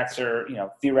contracts are,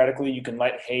 theoretically you can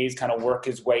let Hayes kind of work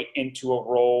his way into a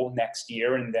role next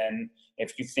year, and then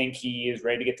if you think he is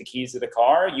ready to get the keys to the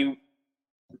car, you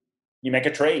make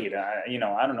a trade. I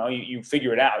don't know. You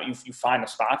figure it out. You find a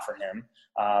spot for him.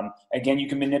 Again, you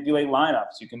can manipulate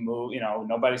lineups. You can move.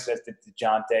 Nobody says that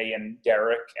DeJounte and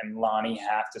Derek and Lonnie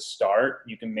have to start.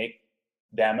 You can make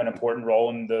them an important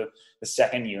role in the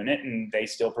second unit, and they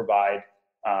still provide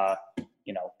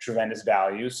tremendous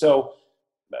value. So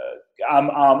I'm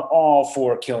all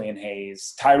for Killian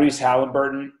Hayes. Tyrese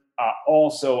Halliburton.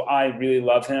 Also, I really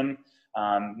love him.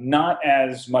 Not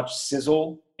as much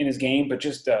sizzle in his game, but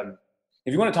just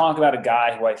if you want to talk about a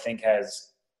guy who I think is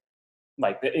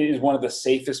one of the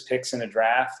safest picks in the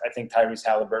draft, I think Tyrese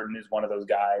Halliburton is one of those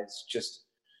guys. Just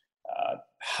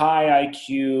high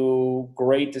IQ,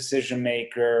 great decision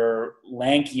maker,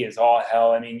 lanky as all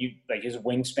hell. I mean, his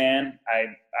wingspan.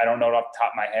 I don't know it off the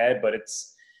top of my head, but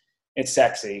it's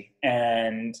sexy,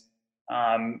 and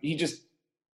he just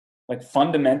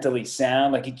fundamentally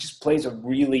sound. He just plays a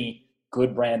really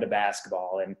good brand of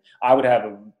basketball, and I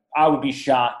would be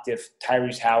shocked if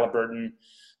Tyrese Halliburton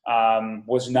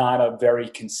was not a very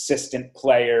consistent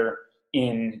player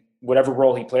in whatever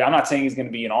role he played. I'm not saying he's going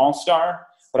to be an all-star,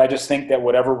 But I just think that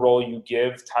whatever role you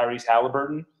give Tyrese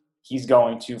Halliburton, he's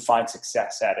going to find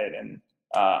success at it. And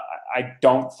I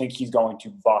don't think he's going to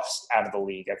bust out of the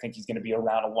league. I think he's going to be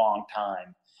around a long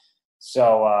time.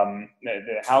 So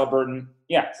the Halliburton,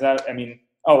 yeah. So that, I mean,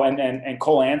 and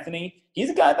Cole Anthony, he's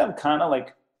a guy that I'm kind of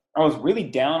like, I was really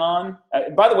down on.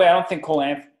 By the way, I don't think Cole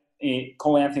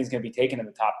Anthony's going to be taken in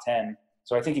the top 10.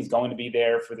 So I think he's going to be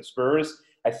there for the Spurs.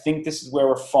 I think this is where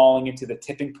we're falling into the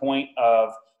tipping point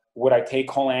of, would I take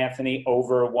Cole Anthony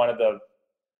over one of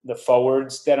the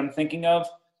forwards that I'm thinking of?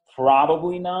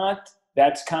 Probably not.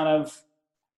 That's kind of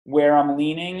where I'm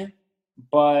leaning.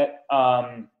 But,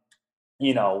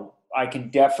 I can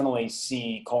definitely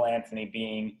see Cole Anthony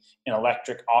being an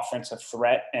electric offensive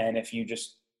threat. And if you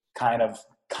just kind of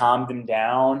calmed him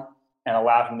down and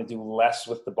allowed him to do less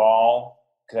with the ball,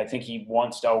 because I think he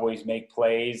wants to always make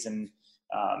plays and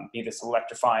be this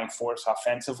electrifying force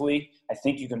offensively, I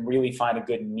think you can really find a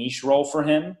good niche role for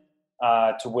him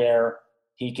to where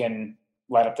he can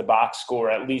light up the box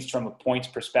score, at least from a points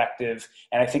perspective.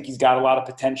 And I think he's got a lot of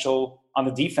potential on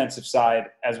the defensive side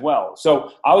as well.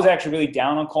 So I was actually really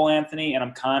down on Cole Anthony, and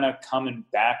I'm kind of coming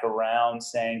back around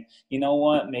saying, you know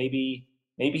what, maybe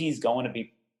he's going to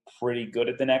be pretty good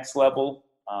at the next level.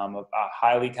 A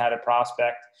highly touted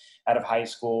prospect out of high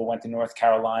school, went to North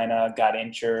Carolina, got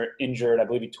injured. I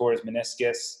believe he tore his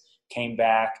meniscus, came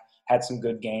back, had some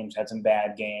good games, had some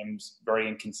bad games, very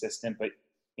inconsistent. But,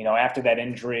 after that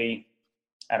injury,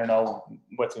 I don't know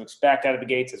what to expect out of the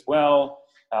gates as well.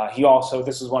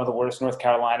 This is one of the worst North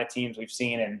Carolina teams we've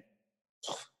seen in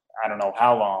I don't know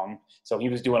how long. So he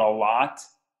was doing a lot.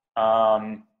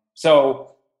 I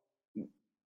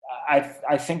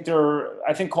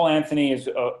think Cole Anthony is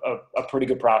a pretty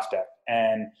good prospect,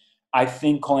 and I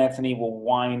think Cole Anthony will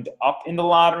wind up in the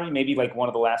lottery, maybe like one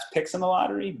of the last picks in the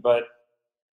lottery. But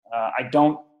I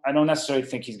don't necessarily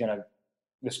think the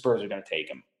Spurs are gonna take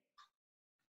him.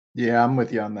 Yeah, I'm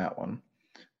with you on that one.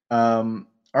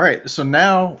 All right, so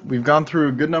now we've gone through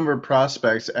a good number of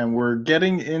prospects, and we're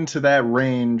getting into that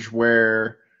range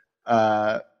where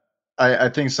I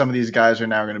think some of these guys are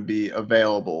now going to be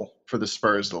available for the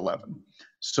Spurs at 11.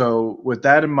 So with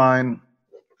that in mind,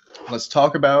 let's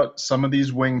talk about some of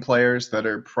these wing players that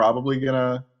are probably going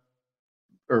to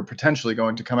or potentially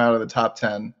going to come out of the top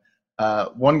 10.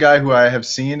 One guy who I have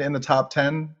seen in the top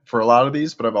 10 for a lot of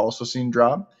these, but I've also seen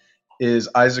drop, is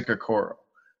Isaac Okoro.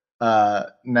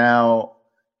 Now,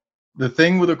 the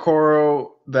thing with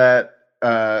Okoro that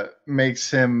makes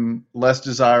him less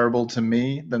desirable to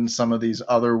me than some of these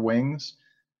other wings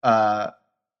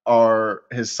are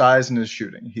his size and his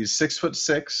shooting. He's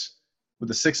 6'6"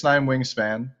 with a 6'9"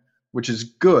 wingspan, which is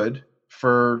good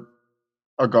for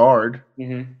a guard,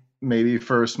 maybe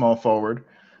for a small forward.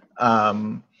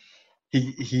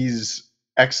 He's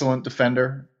excellent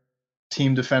defender,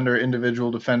 team defender,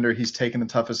 individual defender. He's taken the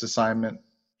toughest assignment.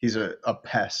 He's a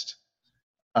pest.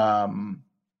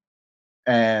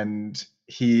 And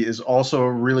he is also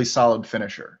a really solid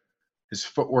finisher. His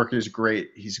footwork is great.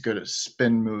 He's good at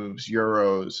spin moves,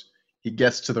 euros. He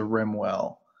gets to the rim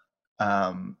well.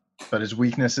 But his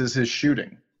weakness is his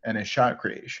shooting and his shot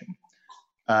creation.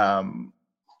 And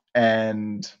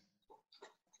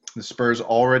the Spurs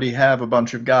already have a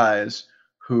bunch of guys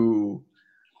who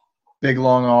big,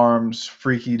 long arms,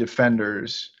 freaky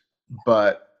defenders,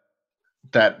 but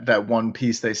that one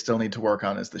piece they still need to work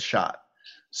on is the shot.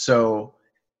 So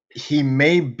he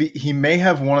may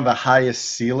have one of the highest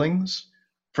ceilings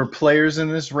for players in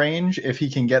this range if he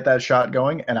can get that shot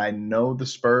going. And I know the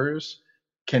Spurs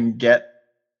can get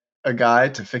a guy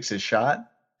to fix his shot,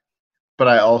 but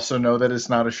I also know that it's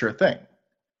not a sure thing.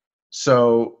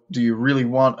 So do you really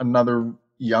want another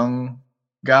young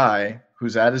guy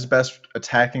who's at his best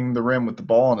attacking the rim with the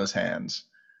ball in his hands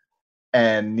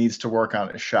and needs to work on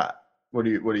his shot? What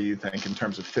do you think in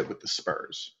terms of fit with the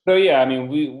Spurs? So yeah, I mean,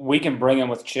 we can bring him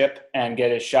with Chip and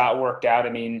get his shot worked out. I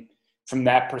mean, from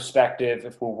that perspective,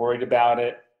 if we're worried about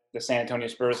it, the San Antonio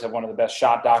Spurs have one of the best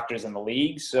shot doctors in the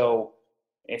league. So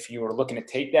if you were looking to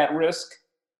take that risk,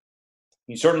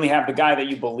 you certainly have the guy that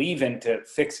you believe in to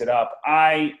fix it up.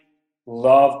 I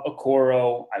love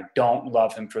Okoro. I don't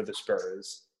love him for the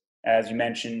Spurs. As you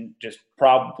mentioned, just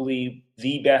probably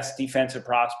the best defensive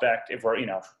prospect if we're,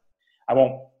 I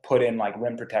won't put in like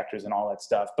rim protectors and all that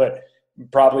stuff, but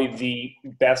probably the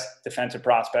best defensive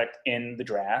prospect in the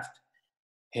draft.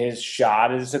 His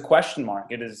shot is a question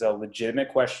mark. It is a legitimate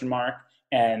question mark.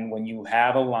 And when you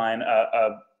have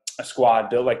a squad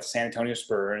built like the San Antonio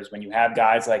Spurs, when you have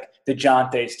guys like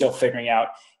DeJounte still figuring out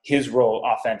his role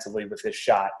offensively with his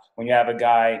shot, when you have a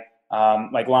guy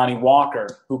like Lonnie Walker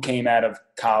who came out of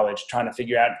college trying to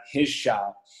figure out his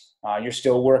shot, You're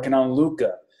still working on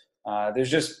Luka.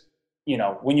 There's just,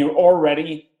 when you're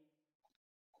already,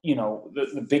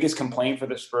 the biggest complaint for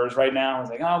the Spurs right now is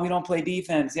like, oh, we don't play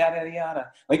defense, yada, yada,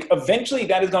 yada. Like, eventually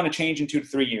that is going to change in 2 to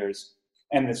 3 years.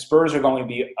 And the Spurs are going to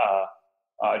be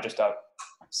just a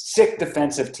sick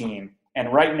defensive team.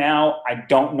 And right now, I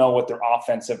don't know what their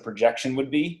offensive projection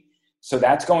would be. So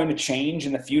that's going to change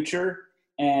in the future.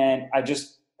 And I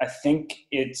think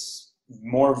it's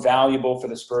more valuable for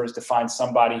the Spurs to find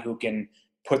somebody who can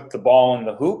put the ball in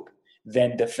the hoop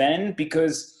than defend,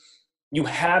 because you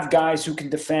have guys who can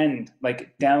defend,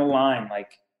 like, down the line.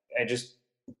 Like,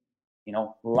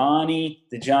 Lonnie,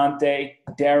 DeJounte,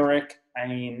 Derek. I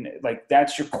mean, like,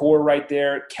 that's your core right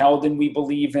there. Keldon, we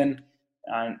believe in.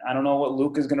 I don't know what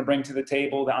Luka's going to bring to the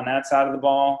table on that side of the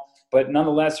ball. But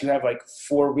nonetheless, you have, like,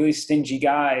 4 really stingy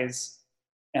guys.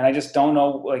 And I just don't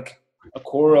know, like,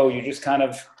 Okoro, you just kind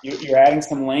of – you're adding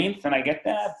some length, and I get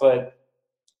that. But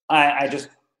I just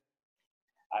 –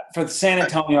 for San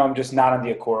Antonio, I'm just not on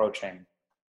the Okoro chain.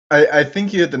 I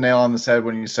think you hit the nail on the head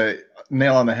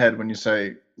when you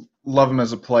say love him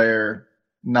as a player,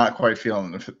 not quite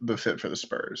feeling the fit for the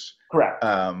Spurs. Correct.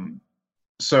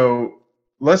 So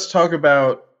let's talk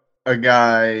about a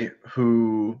guy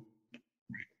who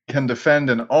can defend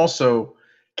and also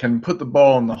can put the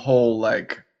ball in the hole,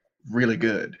 like, really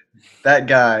good. That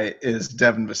guy is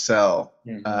Devin Vassell.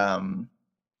 Mm-hmm.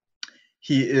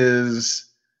 He is,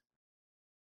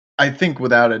 I think,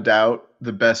 without a doubt,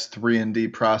 the best 3-and-D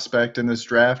prospect in this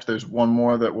draft. There's one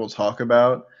more that we'll talk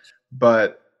about,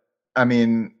 but I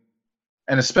mean,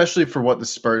 and especially for what the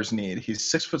Spurs need.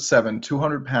 He's 6'7",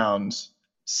 200 pounds,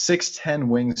 6'10"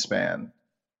 wingspan.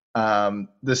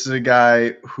 This is a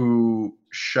guy who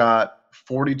shot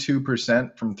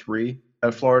 42% from 3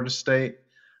 at Florida State.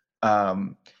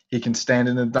 He can stand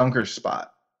in the dunker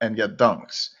spot and get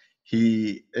dunks.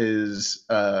 He is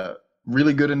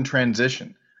really good in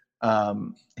transition.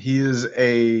 He is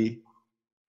a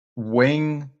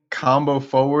wing combo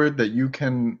forward that you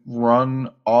can run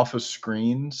off of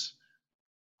screens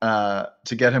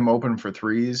to get him open for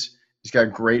threes. He's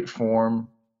got great form.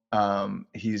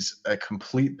 He's a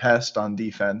complete pest on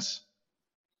defense.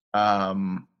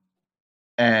 And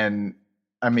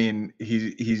I mean,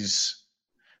 he's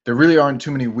there really aren't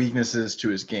too many weaknesses to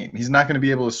his game. He's not going to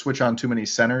be able to switch on too many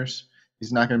centers.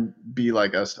 He's not going to be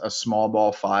like a small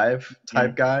ball 5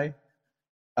 type guy.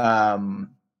 But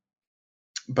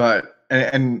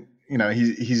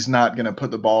he's not going to put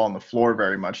the ball on the floor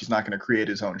very much. He's not going to create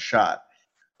his own shot.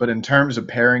 But in terms of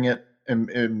pairing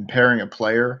a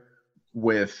player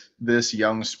with this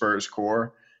young Spurs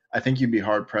core, I think you'd be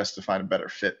hard pressed to find a better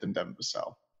fit than Devin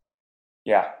Vassell.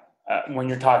 Yeah, when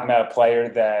you're talking about a player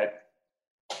that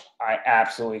I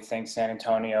absolutely think San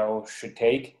Antonio should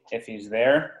take if he's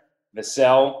there,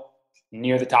 Vassell,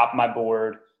 near the top of my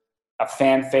board, a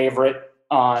fan favorite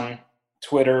on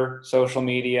Twitter, social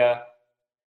media,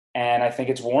 and I think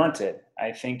it's warranted.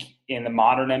 I think in the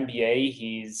modern NBA,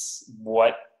 he's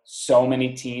what so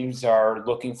many teams are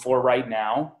looking for right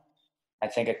now. I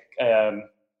think a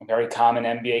very common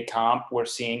NBA comp we're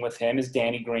seeing with him is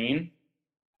Danny Green.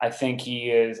 I think he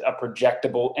is a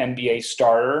projectable NBA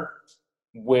starter,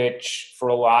 which for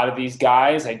a lot of these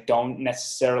guys, I don't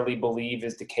necessarily believe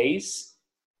is the case.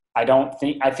 I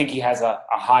think he has a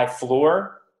high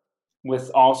floor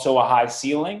with also a high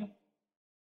ceiling.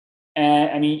 And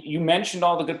I mean, you mentioned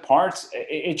all the good parts.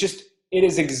 It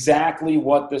is exactly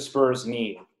what the Spurs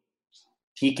need.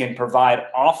 He can provide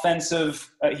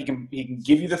offensive. He can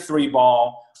give you the 3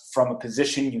 ball from a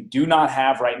position you do not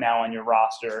have right now on your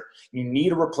roster. You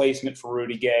need a replacement for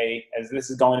Rudy Gay, as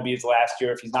this is going to be his last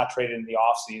year if he's not traded in the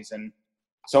offseason.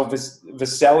 So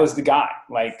Vassell is the guy.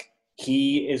 Like,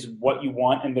 he is what you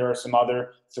want, and there are some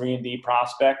other 3-and-D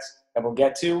prospects that we'll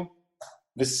get to.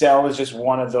 Vassell is just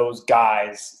one of those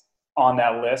guys on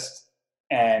that list,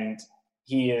 and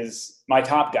he is my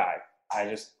top guy.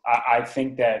 I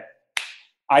think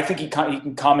he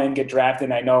can come in, get drafted,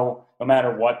 and I know no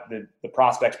matter what, the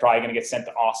prospect's probably going to get sent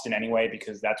to Austin anyway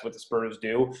because that's what the Spurs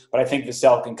do. But I think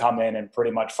Vassell can come in and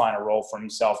pretty much find a role for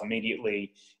himself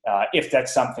immediately if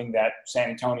that's something that San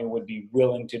Antonio would be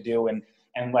willing to do and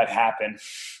let happen.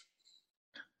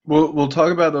 We'll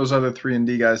talk about those other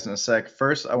 3-and-D guys in a sec.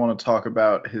 First, I want to talk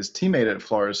about his teammate at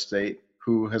Florida State,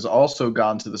 who has also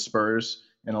gone to the Spurs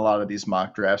in a lot of these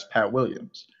mock drafts, Pat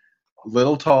Williams.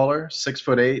 Little taller,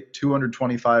 6'8",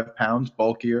 225 pounds,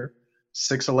 bulkier,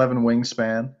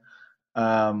 6'11"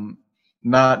 wingspan.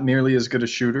 Not nearly as good a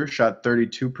shooter, shot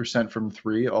 32% from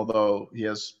 3, although he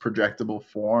has projectable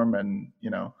form, and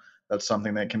that's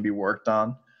something that can be worked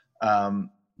on.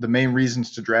 the main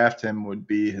reasons to draft him would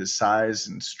be his size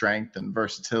and strength and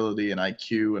versatility and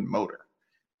IQ and motor.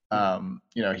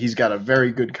 He's got a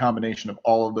very good combination of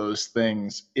all of those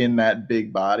things in that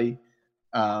big body.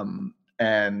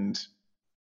 And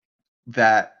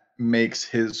that makes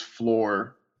his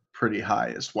floor pretty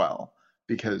high as well,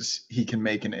 because he can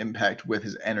make an impact with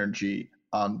his energy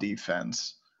on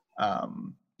defense,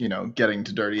 getting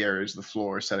to dirty areas of the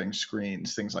floor, setting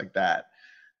screens, things like that.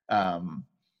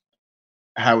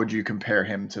 How would you compare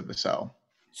him to Vassell?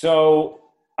 So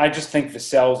I just think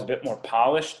Vassell is a bit more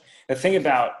polished. The thing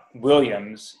about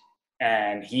Williams,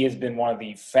 and he has been one of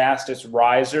the fastest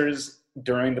risers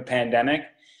during the pandemic,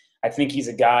 I think he's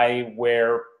a guy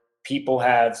where people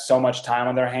have so much time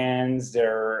on their hands.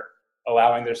 They're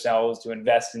allowing themselves to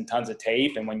invest in tons of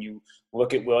tape. And when you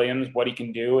look at Williams, what he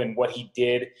can do and what he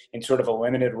did in sort of a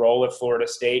limited role at Florida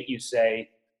State, you say,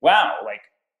 wow, like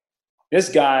this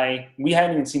guy, we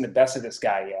haven't even seen the best of this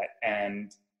guy yet.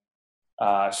 And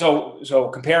so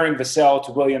comparing Vassell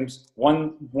to Williams,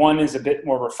 one is a bit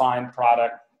more refined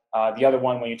product. The other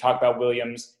one, when you talk about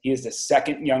Williams, he is the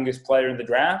second youngest player in the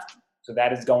draft. So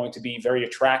that is going to be very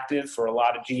attractive for a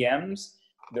lot of GMs.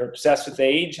 They're obsessed with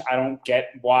age. I don't get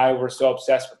why we're so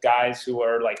obsessed with guys who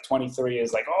are like 23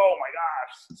 is like, oh my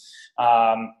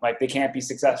gosh. Like they can't be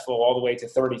successful all the way to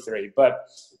 33. But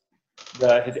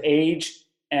his age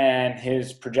and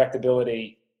his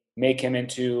projectability make him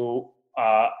into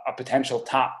a potential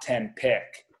top 10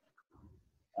 pick.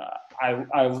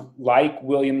 I like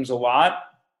Williams a lot.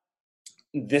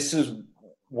 This is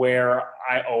where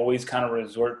I always kind of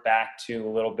resort back to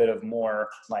a little bit of more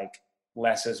like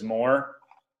less is more.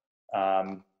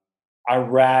 I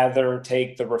rather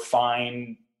take the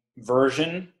refined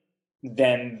version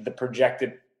than the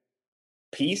projected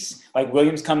piece. Like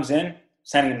Williams comes in,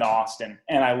 sending him to Austin,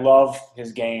 and I love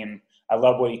his game. I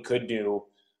love what he could do.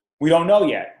 We don't know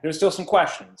yet. There's still some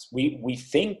questions. We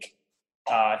think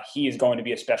he is going to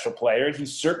be a special player. He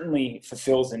certainly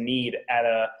fulfills a need at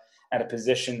a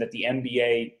position that the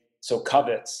NBA so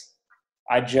covets.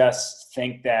 I just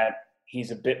think that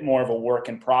he's a bit more of a work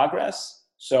in progress.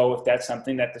 So if that's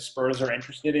something that the Spurs are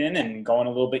interested in and going a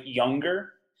little bit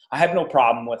younger, I have no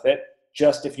problem with it.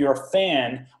 Just if you're a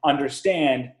fan,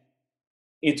 understand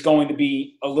it's going to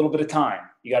be a little bit of time.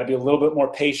 You got to be a little bit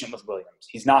more patient with Williams.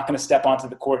 He's not going to step onto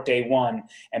the court day one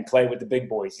and play with the big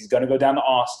boys. He's going to go down to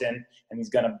Austin, and he's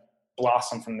going to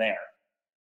blossom from there.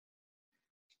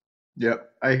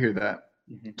 Yep, I hear that.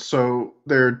 So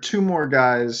there are two more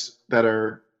guys that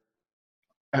are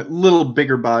a little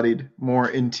bigger bodied, more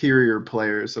interior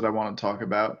players that I want to talk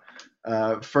about.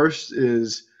 First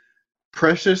is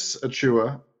Precious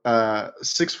Achua,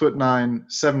 6'9",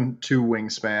 7'2"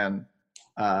 wingspan,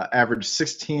 averaged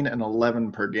 16 and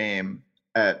 11 per game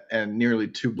and nearly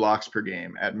 2 blocks per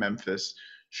game at Memphis.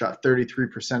 Shot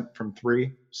 33% from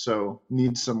three, so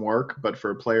needs some work, but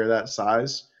for a player that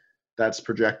size, that's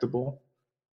projectable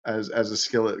as a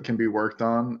skill that can be worked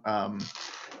on.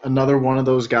 Another one of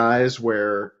those guys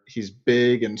where he's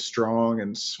big and strong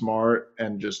and smart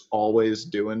and just always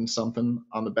doing something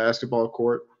on the basketball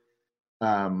court.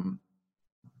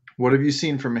 What have you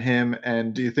seen from him,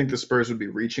 and do you think the Spurs would be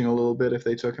reaching a little bit if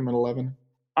they took him at 11?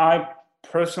 I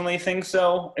personally think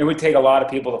so. It would take a lot of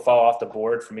people to fall off the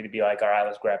board for me to be like, all right,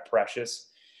 let's grab Precious.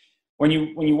 When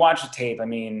you watch the tape, I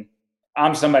mean,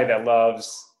 I'm somebody that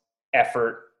loves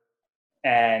effort,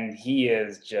 and he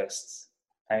is just,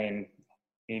 I mean,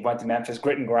 he went to Memphis,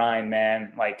 grit and grind,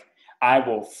 man. Like, I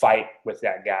will fight with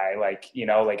that guy. Like,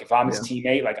 like if I'm his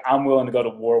teammate, like I'm willing to go to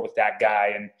war with that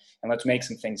guy and let's make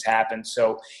some things happen.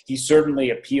 So he certainly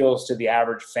appeals to the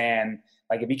average fan.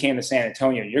 Like if he came to San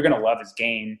Antonio, you're going to love his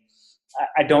game.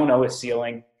 I don't know his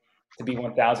ceiling, to be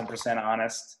 1,000%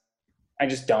 honest. I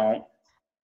just don't.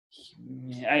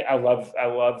 I love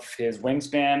his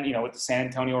wingspan. With the San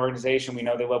Antonio organization, we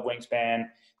know they love wingspan.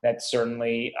 That's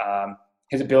certainly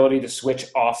his ability to switch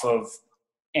off of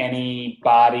any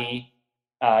body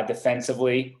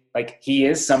defensively. Like he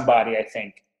is somebody I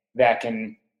think that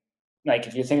can, like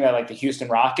if you think about like the Houston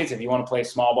Rockets, if you want to play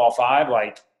small ball five,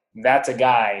 like that's a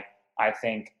guy I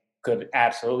think could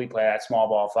absolutely play that small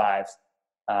ball five.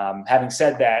 Having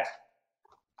said that,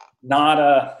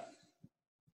 not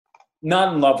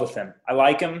in love with him. I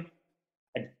like him.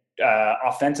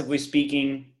 Offensively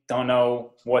speaking, don't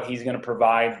know what he's going to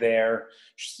provide there.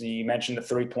 So you mentioned the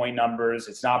 3-point numbers.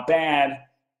 It's not bad.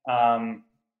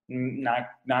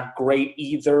 Not great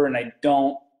either. And I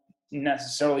don't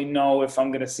necessarily know if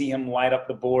I'm going to see him light up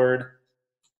the board,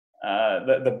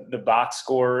 the box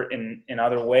score in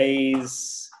other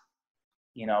ways.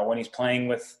 When he's playing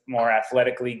with more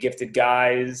athletically gifted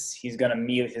guys, he's going to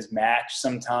meet his match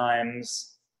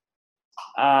sometimes.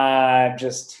 I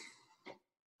just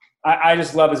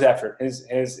love his effort.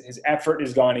 His effort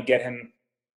is going to get him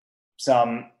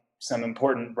some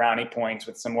important brownie points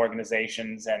with some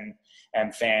organizations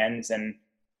and fans, and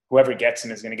whoever gets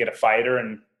him is going to get a fighter.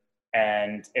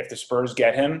 And if the Spurs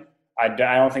get him, I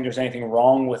don't think there's anything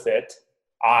wrong with it.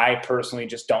 I personally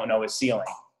just don't know his ceiling.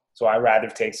 So I'd rather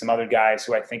take some other guys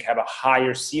who I think have a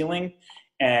higher ceiling.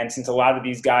 And since a lot of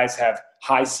these guys have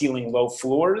high ceiling, low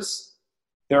floors,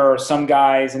 there are some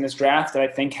guys in this draft that I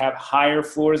think have higher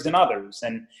floors than others.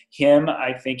 And him,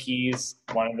 I think he's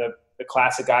one of the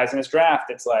classic guys in this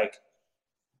draft. It's like,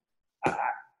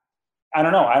 I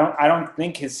don't know. I don't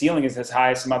think his ceiling is as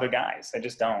high as some other guys. I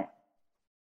just don't.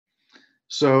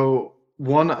 So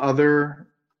one other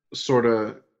sort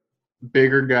of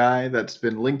bigger guy that's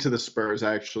been linked to the Spurs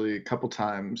actually a couple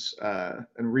times and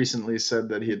recently said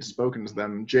that he had spoken to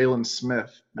them, Jalen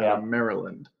Smith out of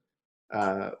Maryland.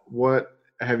 What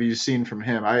have you seen from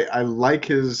him? I like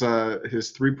his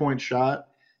 3-point shot.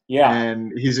 Yeah.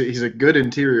 And he's a good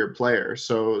interior player.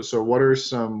 So what are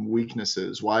some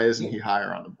weaknesses? Why isn't he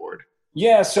higher on the board?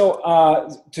 Yeah,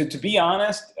 so to be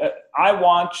honest, I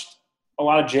watched a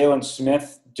lot of Jalen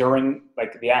Smith during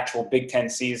like the actual Big Ten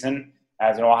season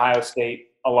as an Ohio State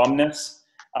alumnus.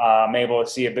 I'm able to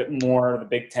see a bit more of the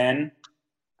Big Ten.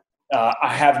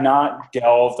 I have not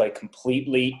delved like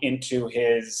completely into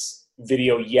his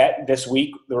video yet. This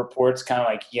week, the reports kind of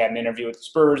like he had an interview with the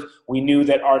Spurs. We knew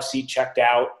that RC checked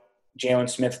out Jalen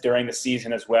Smith during the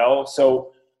season as well.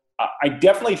 So I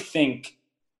definitely think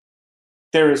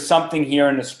there is something here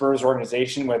in the Spurs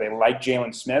organization where they like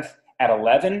Jalen Smith at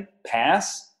 11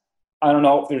 pass. I don't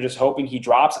know if they're just hoping he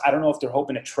drops. I don't know if they're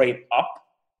hoping to trade up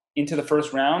into the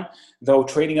first round, though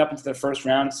trading up into the first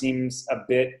round seems a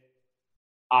bit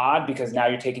odd because now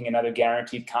you're taking another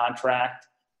guaranteed contract.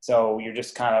 So you're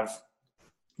just kind of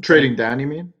trading down, you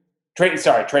mean? Trading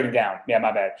down. Yeah,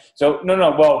 my bad. So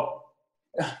no. Well,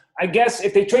 I guess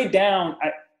if they trade down,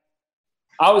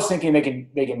 I was thinking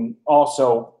they can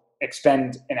also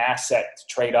expend an asset to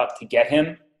trade up to get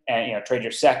him, and trade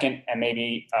your second and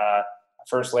maybe a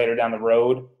first later down the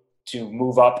road to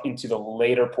move up into the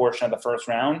later portion of the first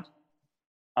round.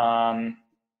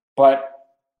 But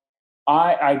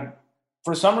I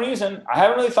for some reason I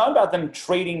haven't really thought about them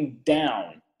trading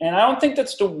down, and I don't think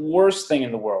that's the worst thing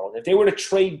in the world. If they were to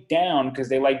trade down because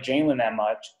they like Jalen that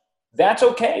much, that's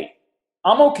okay.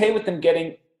 I'm okay with them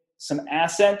getting some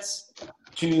assets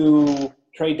to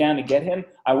trade down to get him.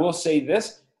 I will say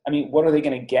this. I mean, what are they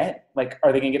going to get? Like,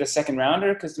 are they going to get a second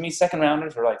rounder? Because to me, second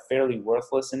rounders are like fairly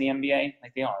worthless in the NBA.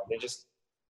 Like they are. They're just.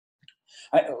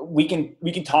 We can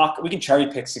cherry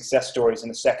pick success stories in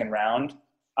the second round.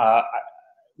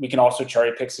 We can also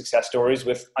cherry pick success stories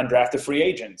with undrafted free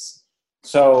agents.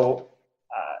 So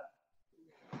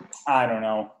I don't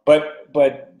know, but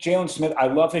Jalen Smith, I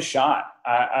love his shot.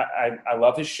 I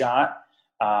love his shot.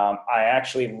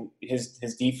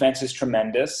 His defense is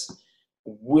tremendous.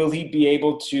 Will he be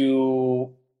able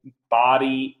to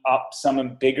body up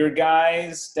some bigger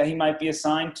guys that he might be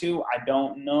assigned to? I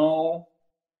don't know,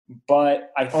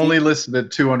 but I think, only listed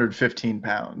at 215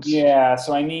 pounds. Yeah,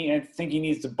 so I think he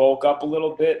needs to bulk up a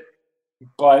little bit.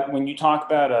 But when you talk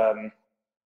about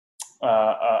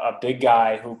a big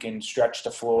guy who can stretch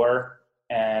the floor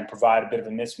and provide a bit of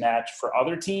a mismatch for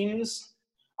other teams,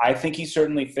 I think he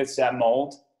certainly fits that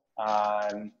mold.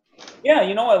 Yeah,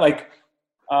 you know what? Like,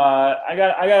 I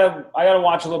gotta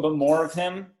watch a little bit more of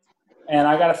him, and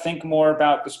I gotta think more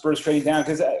about the Spurs trading down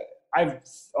because I've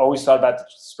always thought about the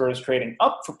Spurs trading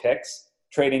up for picks,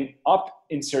 trading up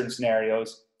in certain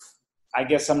scenarios. I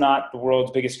guess I'm not the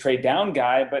world's biggest trade down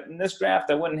guy, but in this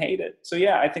draft, I wouldn't hate it. So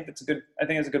yeah, I think that's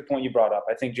a good point you brought up.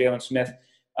 I think Jalen Smith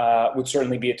would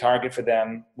certainly be a target for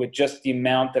them with just the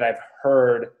amount that I've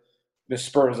heard the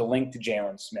Spurs are linked to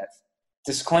Jalen Smith.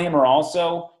 Disclaimer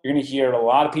also, you're going to hear a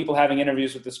lot of people having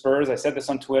interviews with the Spurs. I said this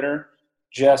on Twitter.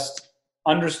 Just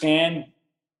understand,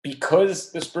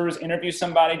 because the Spurs interview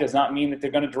somebody does not mean that they're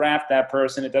going to draft that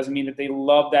person. It doesn't mean that they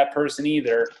love that person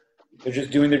either. They're just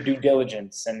doing their due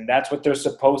diligence, and that's what they're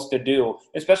supposed to do,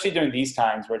 especially during these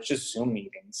times where it's just Zoom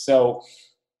meetings. So,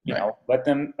 you know, let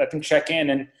them check in.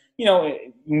 And, you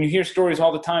hear stories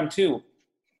all the time too.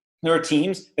 There are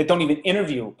teams that don't even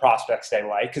interview prospects they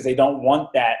like because they don't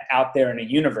want that out there in the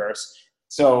universe.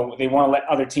 So they want to let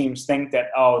other teams think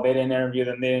that, oh, they didn't interview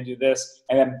them, they didn't do this.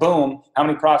 And then boom, how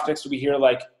many prospects do we hear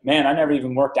like, man, I never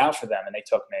even worked out for them and they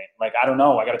took me. Like, I don't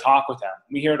know, I got to talk with them.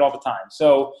 We hear it all the time.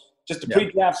 So just the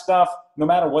pre-draft stuff, no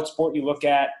matter what sport you look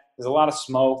at, there's a lot of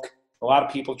smoke, a lot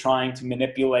of people trying to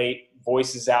manipulate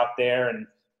voices out there and,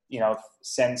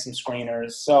 send some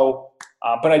screeners. So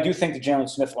But I do think the Jalen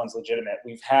Smith one's legitimate.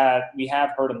 We have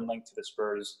heard him linked to the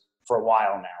Spurs for a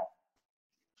while now.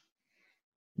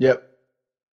 Yep.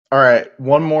 All right,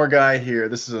 one more guy here.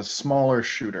 This is a smaller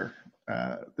shooter.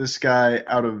 This guy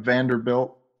out of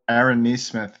Vanderbilt, Aaron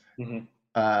Nesmith,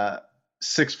 Mm-hmm.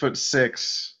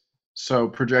 6'6", so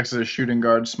projects as a shooting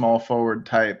guard, small forward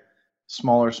type,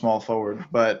 smaller small forward,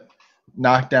 but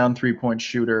knockdown 3-point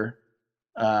shooter,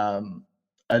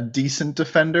 a decent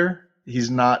defender.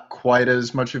 He's not quite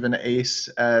as much of an ace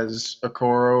as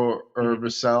Okoro or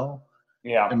Vassell,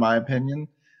 in my opinion,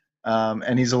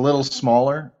 and he's a little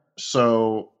smaller.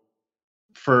 So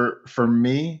for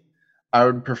me, I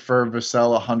would prefer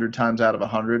Vassell 100 times out of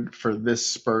 100 for this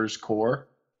Spurs core.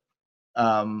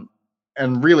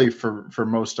 And really for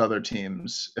most other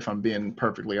teams, if I'm being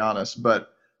perfectly honest.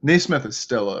 But Naismith is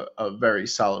still a very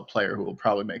solid player who will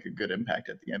probably make a good impact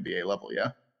at the NBA level,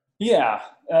 yeah? Yeah.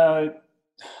 I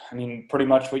mean, pretty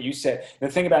much what you said. The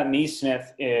thing about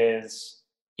Nesmith is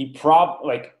he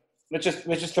let's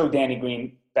just throw Danny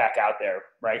Green back out there,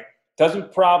 right?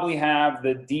 Doesn't probably have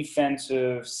the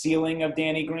defensive ceiling of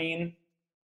Danny Green.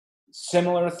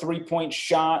 Similar 3-point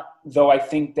shot, though I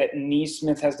think that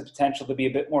Nesmith has the potential to be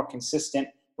a bit more consistent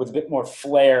with a bit more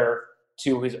flair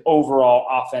to his overall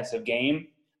offensive game.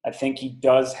 I think he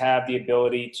does have the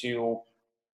ability to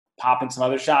pop in some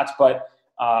other shots, but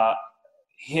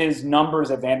his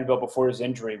numbers at Vanderbilt before his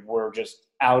injury were just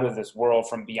out of this world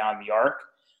from beyond the arc.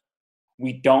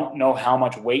 We don't know how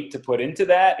much weight to put into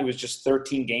that. It was just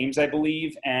 13 games, I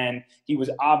believe, and he was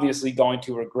obviously going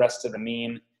to regress to the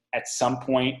mean at some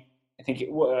point. I think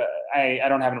I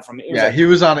don't have it from. He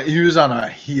was on a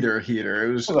heater.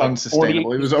 It was like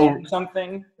unsustainable. It was over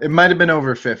something. It might have been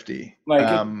over 50.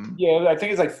 I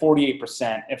think it's like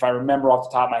 48% if I remember off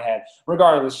the top of my head.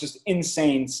 Regardless, just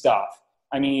insane stuff.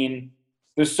 I mean,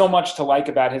 there's so much to like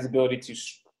about his ability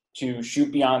to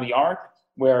shoot beyond the arc,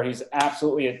 where he's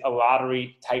absolutely a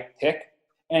lottery type pick.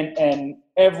 And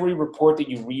every report that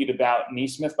you read about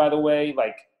Nesmith, by the way,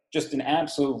 like just an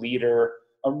absolute leader,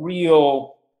 a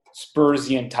real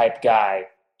Spursian type guy.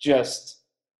 Just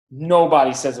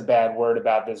nobody says a bad word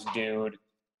about this dude.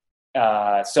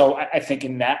 So I think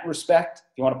in that respect,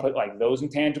 if you want to put like those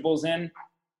intangibles in,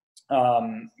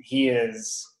 he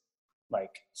is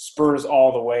like Spurs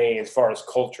all the way as far as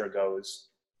culture goes.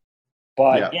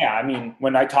 But yeah, I mean,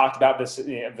 when I talked about this,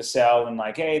 Vassell, and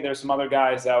like, hey, there's some other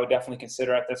guys that I would definitely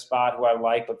consider at this spot who I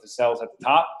like, but Vassell's at the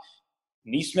top.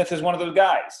 Nesmith is one of those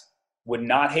guys. Would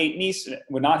not hate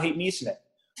Nesmith.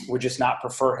 Would just not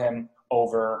prefer him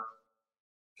over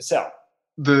Vassell.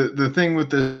 The thing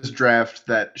with this draft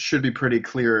that should be pretty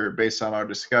clear based on our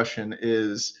discussion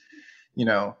is,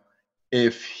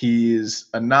 if he's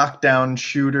a knockdown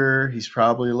shooter, he's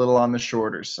probably a little on the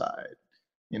shorter side.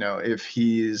 If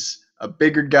he's a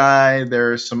bigger guy,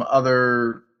 there are some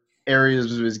other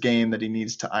areas of his game that he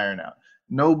needs to iron out.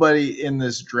 Nobody in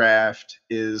this draft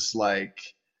is like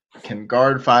can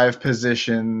guard 5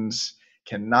 positions,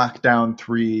 can knock down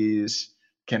threes,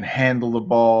 can handle the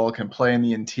ball, can play in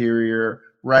the interior,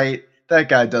 right? That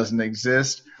guy doesn't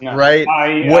exist, right?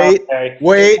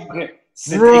 Wait.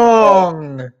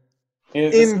 Wrong.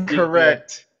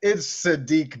 Incorrect. It's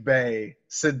Saddiq Bey.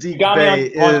 Saddiq Bey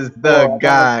is the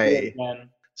guy.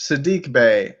 Saddiq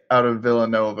Bey out of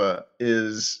Villanova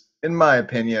is, in my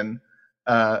opinion,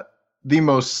 the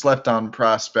most slept on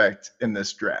prospect in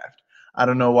this draft. I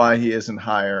don't know why he isn't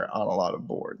higher on a lot of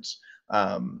boards.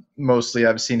 Mostly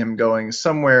I've seen him going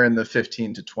somewhere in the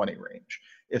 15 to 20 range.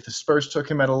 If the Spurs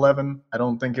took him at 11, I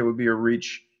don't think it would be a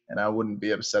reach, and I wouldn't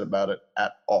be upset about it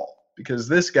at all. Because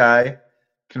this guy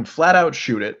can flat out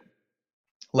shoot it.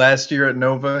 Last year at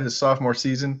Nova, his sophomore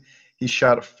season, he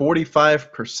shot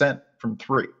 45% from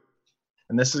 3.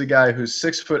 And this is a guy who's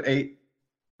 6'8",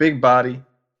 big body,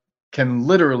 can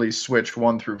literally switch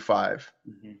 1 through 5.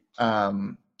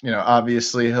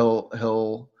 Obviously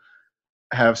he'll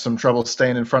have some trouble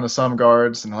staying in front of some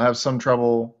guards, and he'll have some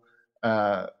trouble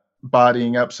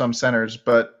bodying up some centers.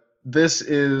 But this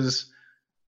is,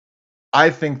 I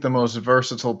think, the most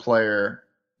versatile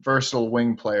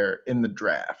wing player in the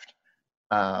draft.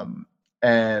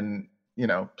 And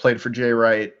played for Jay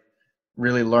Wright,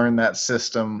 really learned that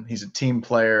system. He's a team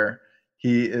player.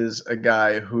 He is a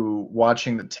guy who,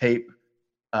 watching the tape,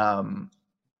 I'm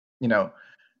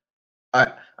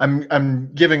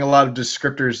giving a lot of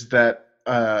descriptors that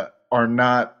are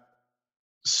not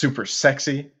super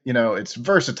sexy. It's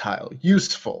versatile,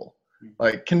 useful,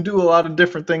 like can do a lot of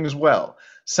different things well.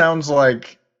 Sounds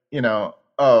like, oh,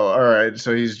 all right,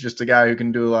 so he's just a guy who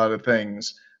can do a lot of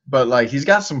things. But like he's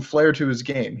got some flair to his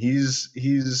game.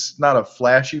 He's not a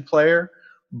flashy player,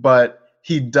 but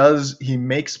he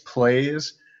makes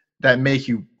plays that make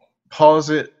you pause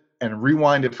it and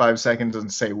rewind it 5 seconds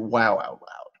and say wow out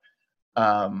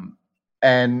loud.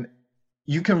 And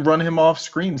you can run him off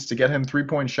screens to get him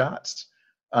 3-point shots.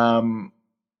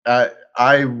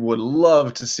 I would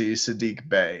love to see Saddiq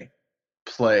Bey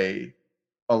play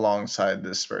alongside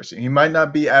this Spurs team. He might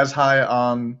not be as high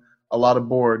on a lot of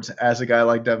boards as a guy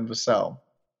like Devin Vassell,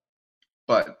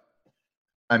 but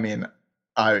I mean,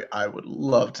 I would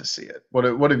love to see it.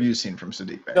 What have you seen from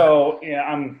Saddiq Bey? So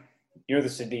yeah, you're the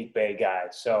Saddiq Bey guy,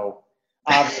 so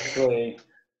obviously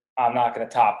I'm not going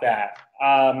to top that.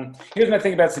 Here's my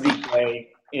thing about Saddiq Bey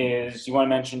is you want to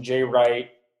mention Jay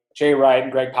Wright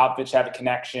and Greg Popovich have a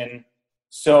connection.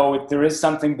 So if there is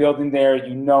something building there,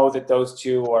 you know that those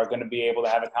two are going to be able to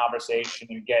have a conversation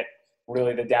and get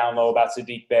really the down low about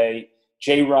Saddiq Bey.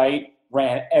 Jay Wright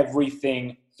ran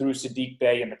everything through Saddiq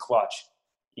Bey in the clutch.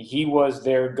 He was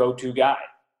their go-to guy,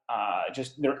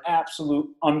 just their absolute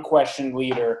unquestioned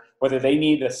leader. Whether they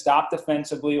need to stop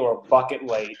defensively or bucket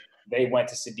late, they went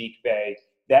to Saddiq Bey.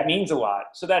 That means a lot.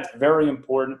 So that's very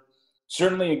important.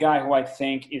 Certainly a guy who I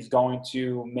think is going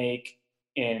to make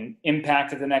an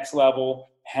impact at the next level,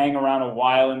 hang around a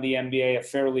while in the NBA, a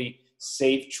fairly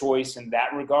safe choice in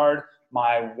that regard.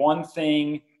 My one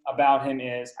thing about him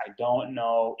is I don't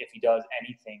know if he does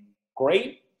anything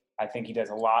great. I think he does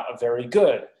a lot of very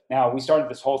good. Now, we started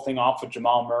this whole thing off with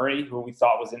Jamal Murray, who we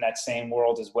thought was in that same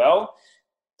world as well.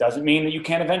 Doesn't mean that you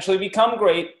can't eventually become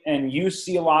great, and you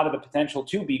see a lot of the potential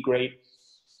to be great.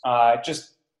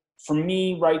 Just for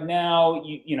me right now,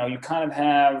 you kind of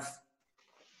have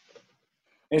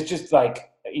 – it's just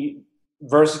like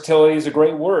versatility is a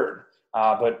great word,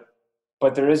 but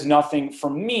there is nothing for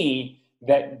me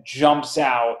that jumps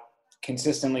out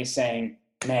consistently saying,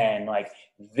 man, like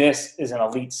this is an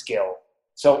elite skill.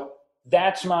 So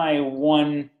that's my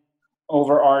one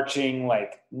overarching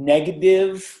like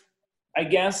negative, I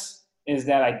guess, is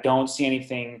that I don't see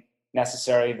anything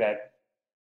necessary that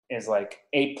is like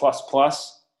A++.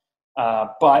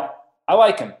 But I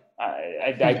like him.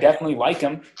 I definitely like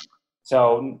him.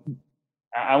 So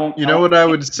I won't. You know what I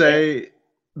would say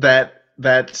that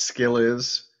skill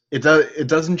is? It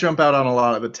doesn't jump out on a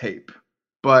lot of the tape,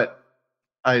 but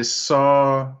I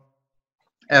saw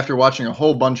after watching a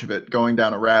whole bunch of it, going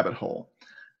down a rabbit hole,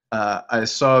 I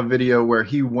saw a video where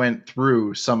he went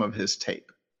through some of his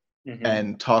tape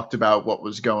and talked about what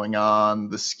was going on,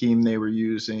 the scheme they were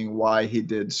using, why he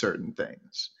did certain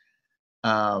things.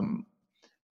 And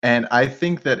I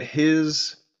think that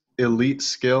his elite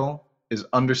skill is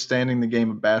understanding the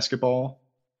game of basketball.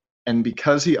 And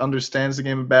because he understands the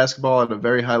game of basketball at a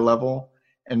very high level,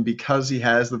 and because he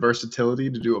has the versatility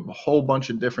to do a whole bunch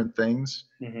of different things,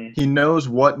 he knows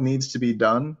what needs to be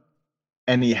done,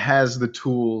 and he has the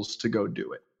tools to go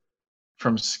do it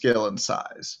from skill and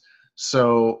size.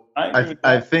 So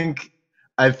I think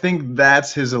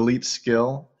that's his elite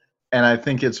skill, and I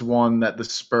think it's one that the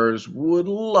Spurs would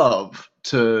love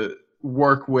to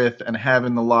work with and have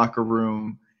in the locker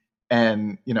room,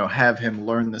 and have him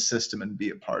learn the system and be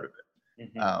a part of it.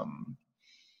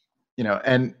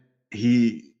 And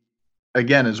he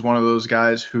again is one of those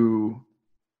guys who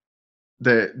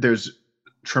there's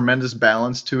tremendous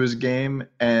balance to his game,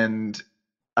 and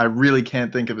I really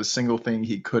can't think of a single thing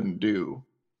he couldn't do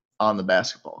on the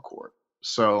basketball court.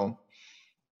 So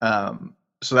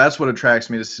that's what attracts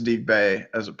me to Saddiq Bey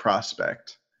as a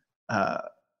prospect.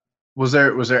 Was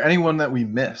there anyone that we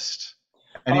missed?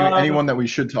 Anyone that we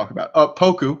should talk about?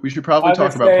 Poku. We should probably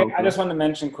talk about Poku. I just wanted to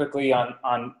mention quickly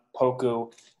on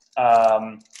Poku.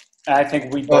 I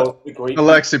think we both agree.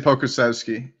 Alexei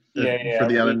Pokusevsky. For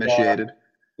the uninitiated.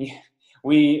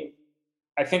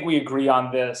 I think we agree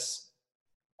on this.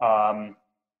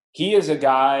 He is a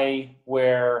guy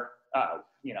where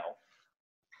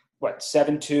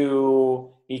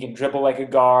 7'2", he can dribble like a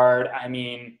guard. I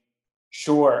mean,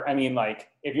 sure. I mean, like,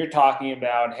 if you're talking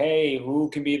about, hey, who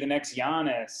can be the next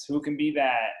Giannis? Who can be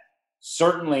that?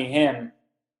 Certainly him.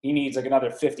 He needs like another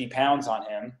 50 pounds on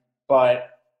him. But,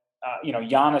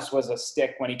 Giannis was a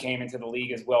stick when he came into the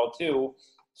league as well, too.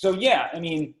 So, yeah, I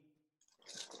mean,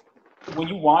 when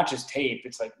you watch his tape,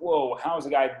 it's like, whoa, how is a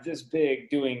guy this big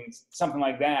doing something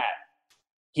like that?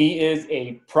 He is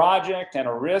a project and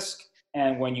a risk.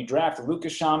 And when you draft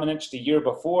Lukas Šamanić the year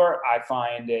before, I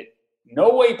find it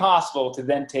no way possible to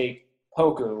then take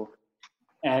Poku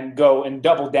and go and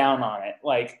double down on it.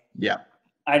 Like, yeah,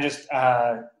 I just,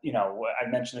 I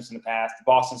mentioned this in the past. The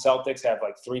Boston Celtics have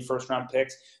like 3 first-round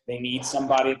picks. They need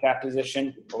somebody at that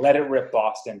position. Let it rip,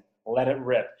 Boston. Let it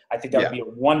rip. I think that would be a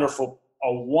wonderful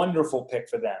pick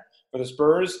for them. For the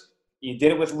Spurs, You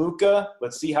did it with Luka.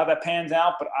 Let's see how that pans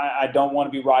out. But I don't want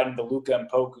to be riding the Luka and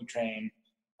Poku train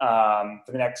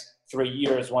for the next 3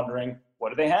 years, wondering what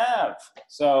do they have.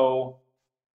 So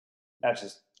that's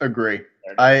just agree.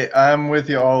 I'm with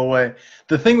you all the way.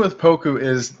 The thing with Poku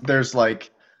is there's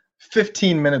like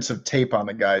 15 minutes of tape on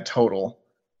the guy total.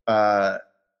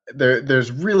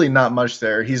 There's really not much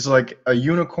there. He's like a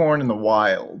unicorn in the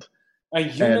wild. A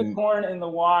unicorn in the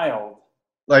wild.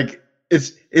 Like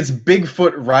it's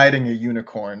Bigfoot riding a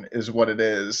unicorn is what it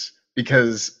is,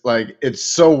 because like it's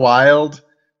so wild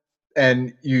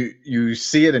and you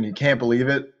see it and you can't believe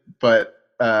it, but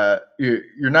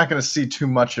you're not going to see too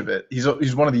much of it.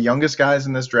 He's one of the youngest guys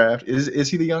in this draft. Is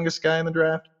he the youngest guy in the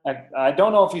draft? I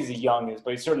don't know if he's the youngest,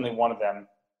 but he's certainly one of them.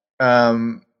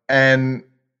 And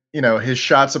you know, his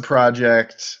shot's a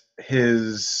project.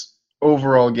 His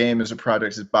overall game is a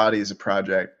project. His body is a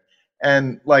project.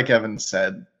 And like Evan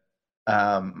said,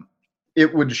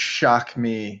 it would shock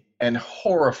me and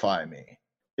horrify me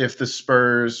if the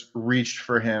Spurs reached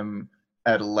for him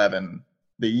at 11,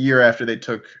 the year after they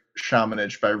took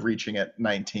Shamanich by reaching at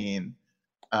 19.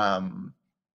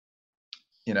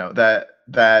 You know, that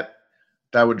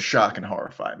would shock and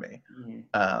horrify me.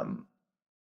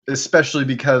 Especially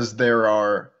because there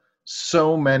are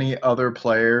so many other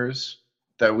players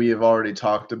that we have already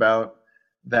talked about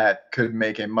that could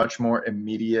make a much more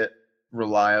immediate,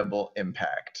 reliable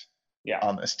impact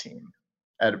on this team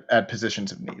at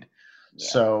positions of need. Yeah.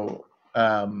 So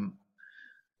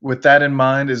with that in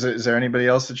mind, is there anybody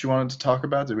else that you wanted to talk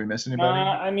about? Did we miss anybody?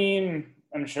 I mean,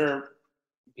 I'm sure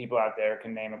people out there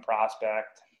can name a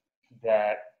prospect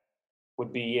that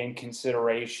would be in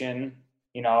consideration,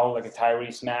 you know, like a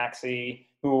Tyrese Maxey,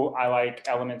 who I like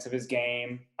elements of his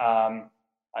game.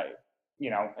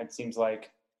 It seems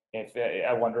like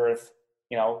I wonder if,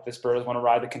 you know, the Spurs want to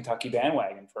ride the Kentucky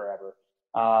bandwagon forever.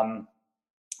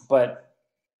 But,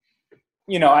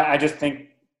 you know, I just think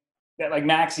that like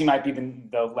Maxey might be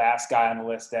the last guy on the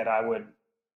list that I would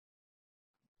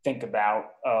think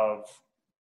about of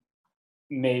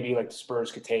maybe like the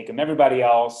Spurs could take him. Everybody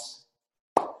else,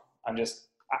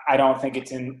 I don't think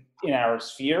it's in our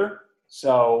sphere.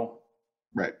 So,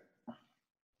 right.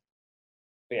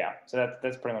 But yeah, so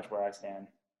that's pretty much where I stand.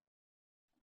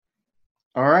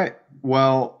 All right.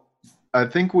 Well, I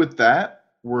think with that,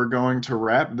 we're going to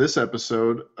wrap this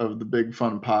episode of the Big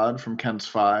Fun Pod from Kent's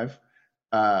Five.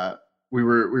 We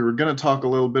were going to talk a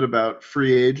little bit about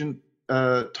free agent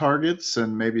targets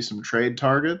and maybe some trade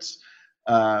targets,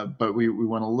 but we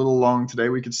went a little long today.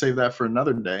 We could save that for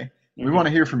another day. Mm-hmm. We want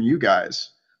to hear from you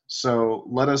guys. So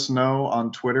let us know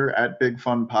on Twitter at Big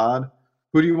Fun Pod.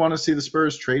 Who do you want to see the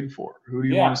Spurs trade for? Who do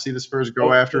you want to see the Spurs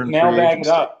go after in free agency?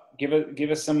 It up. Give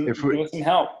us some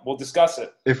help. We'll discuss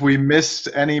it. If we missed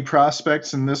any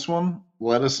prospects in this one,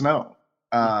 let us know.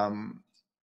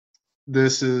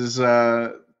 This is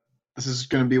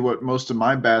going to be what most of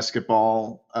my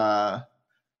basketball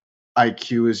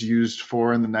IQ is used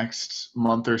for in the next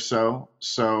month or so.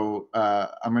 So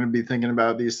I'm going to be thinking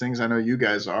about these things. I know you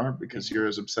guys are, because you're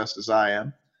as obsessed as I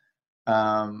am.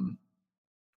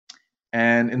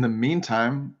 And in the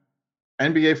meantime,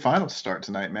 NBA Finals start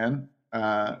tonight, man.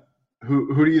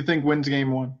 Who do you think wins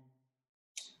Game 1?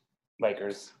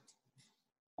 Lakers.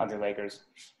 I'll do Lakers.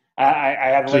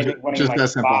 I have the Lakers winning like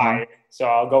 5, so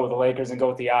I'll go with the Lakers and go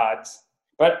with the odds.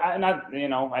 But I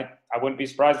wouldn't be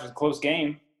surprised if it's a close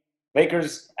game.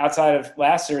 Lakers, outside of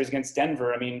last series against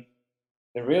Denver, I mean,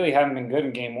 they really haven't been good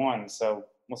in Game 1, so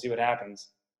we'll see what happens.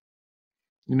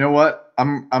 You know what?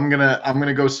 I'm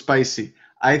gonna go spicy.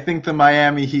 I think the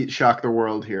Miami Heat shock the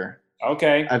world here.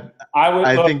 Okay. I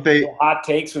think hot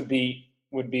takes would be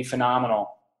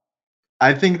phenomenal.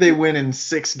 I think they win in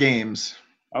 6 games.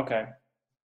 Okay.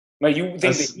 But you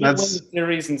think the Heat win the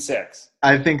series in 6?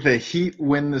 I think the Heat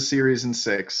win the series in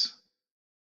 6.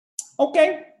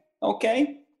 Okay.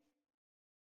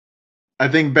 I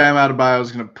think Bam Adebayo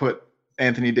is going to put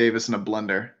Anthony Davis in a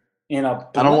blender. In a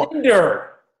blender?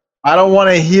 I don't want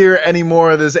to hear any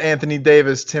more of this Anthony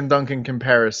Davis-Tim Duncan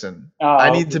comparison. I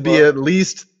need to be at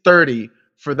least 30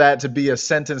 for that to be a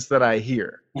sentence that I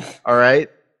hear. All right?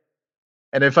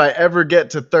 And if I ever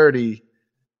get to 30,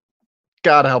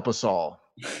 God help us all.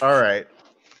 All right.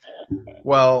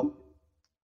 Well,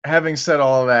 having said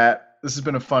all of that, this has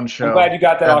been a fun show. I'm glad you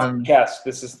got that off your chest.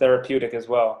 This is therapeutic as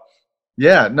well.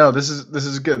 Yeah, no, this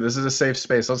is good. This is a safe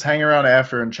space. Let's hang around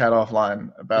after and chat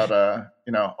offline about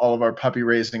all of our puppy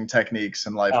raising techniques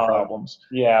and life problems.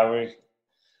 Yeah, this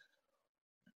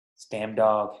damn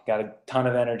dog got a ton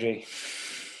of energy.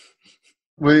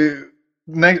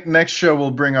 Next show we'll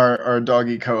bring our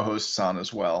doggy co-hosts on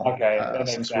as well. Okay,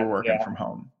 since we're working from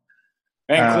home.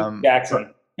 And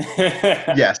Jackson.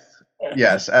 Yes,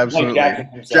 yes, Like absolutely. Jackson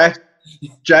himself.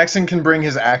 Jackson can bring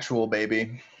his actual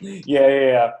baby. Yeah, yeah,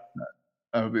 yeah.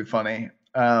 That would be funny.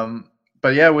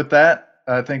 But yeah, with that,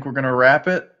 I think we're gonna wrap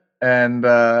it. And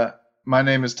my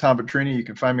name is Tom Petrini. You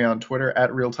can find me on Twitter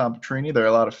at Real Tom Petrini. There are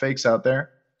a lot of fakes out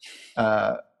there,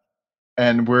 uh,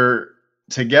 and we're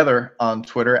together on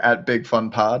Twitter at Big Fun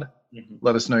Pod. Mm-hmm.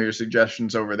 Let us know your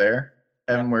suggestions over there.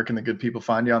 Yeah. Evan, where can the good people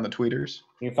find you on the tweeters?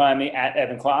 You can find me at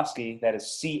Evan Klosky. That is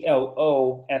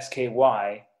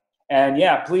Closky. And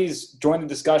yeah, please join the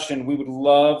discussion. We would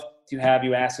love to have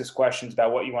you ask us questions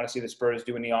about what you want to see the Spurs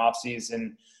do in the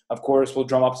offseason. Of course, we'll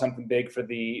drum up something big for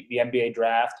the NBA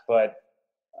draft, but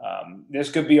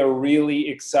this could be a really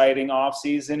exciting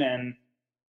offseason, and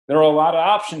there are a lot of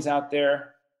options out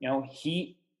there. You know,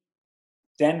 Heat,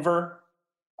 Denver.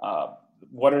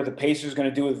 What are the Pacers going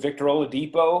to do with Victor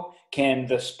Oladipo? Can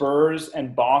the Spurs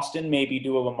and Boston maybe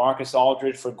do a LaMarcus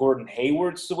Aldridge for Gordon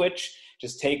Hayward switch?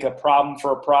 Just take a problem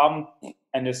for a problem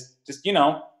and just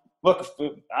look.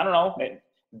 I don't know.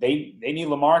 They need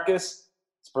LaMarcus.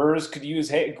 Spurs could use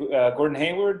Gordon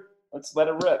Hayward. Let's let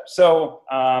it rip. So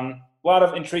a lot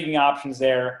of intriguing options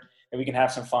there that we can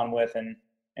have some fun with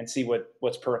and see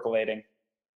what's percolating.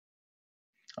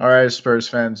 All right, Spurs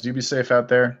fans, you be safe out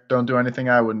there. Don't do anything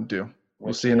I wouldn't do.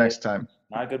 We'll see you next time.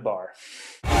 Not a good bar.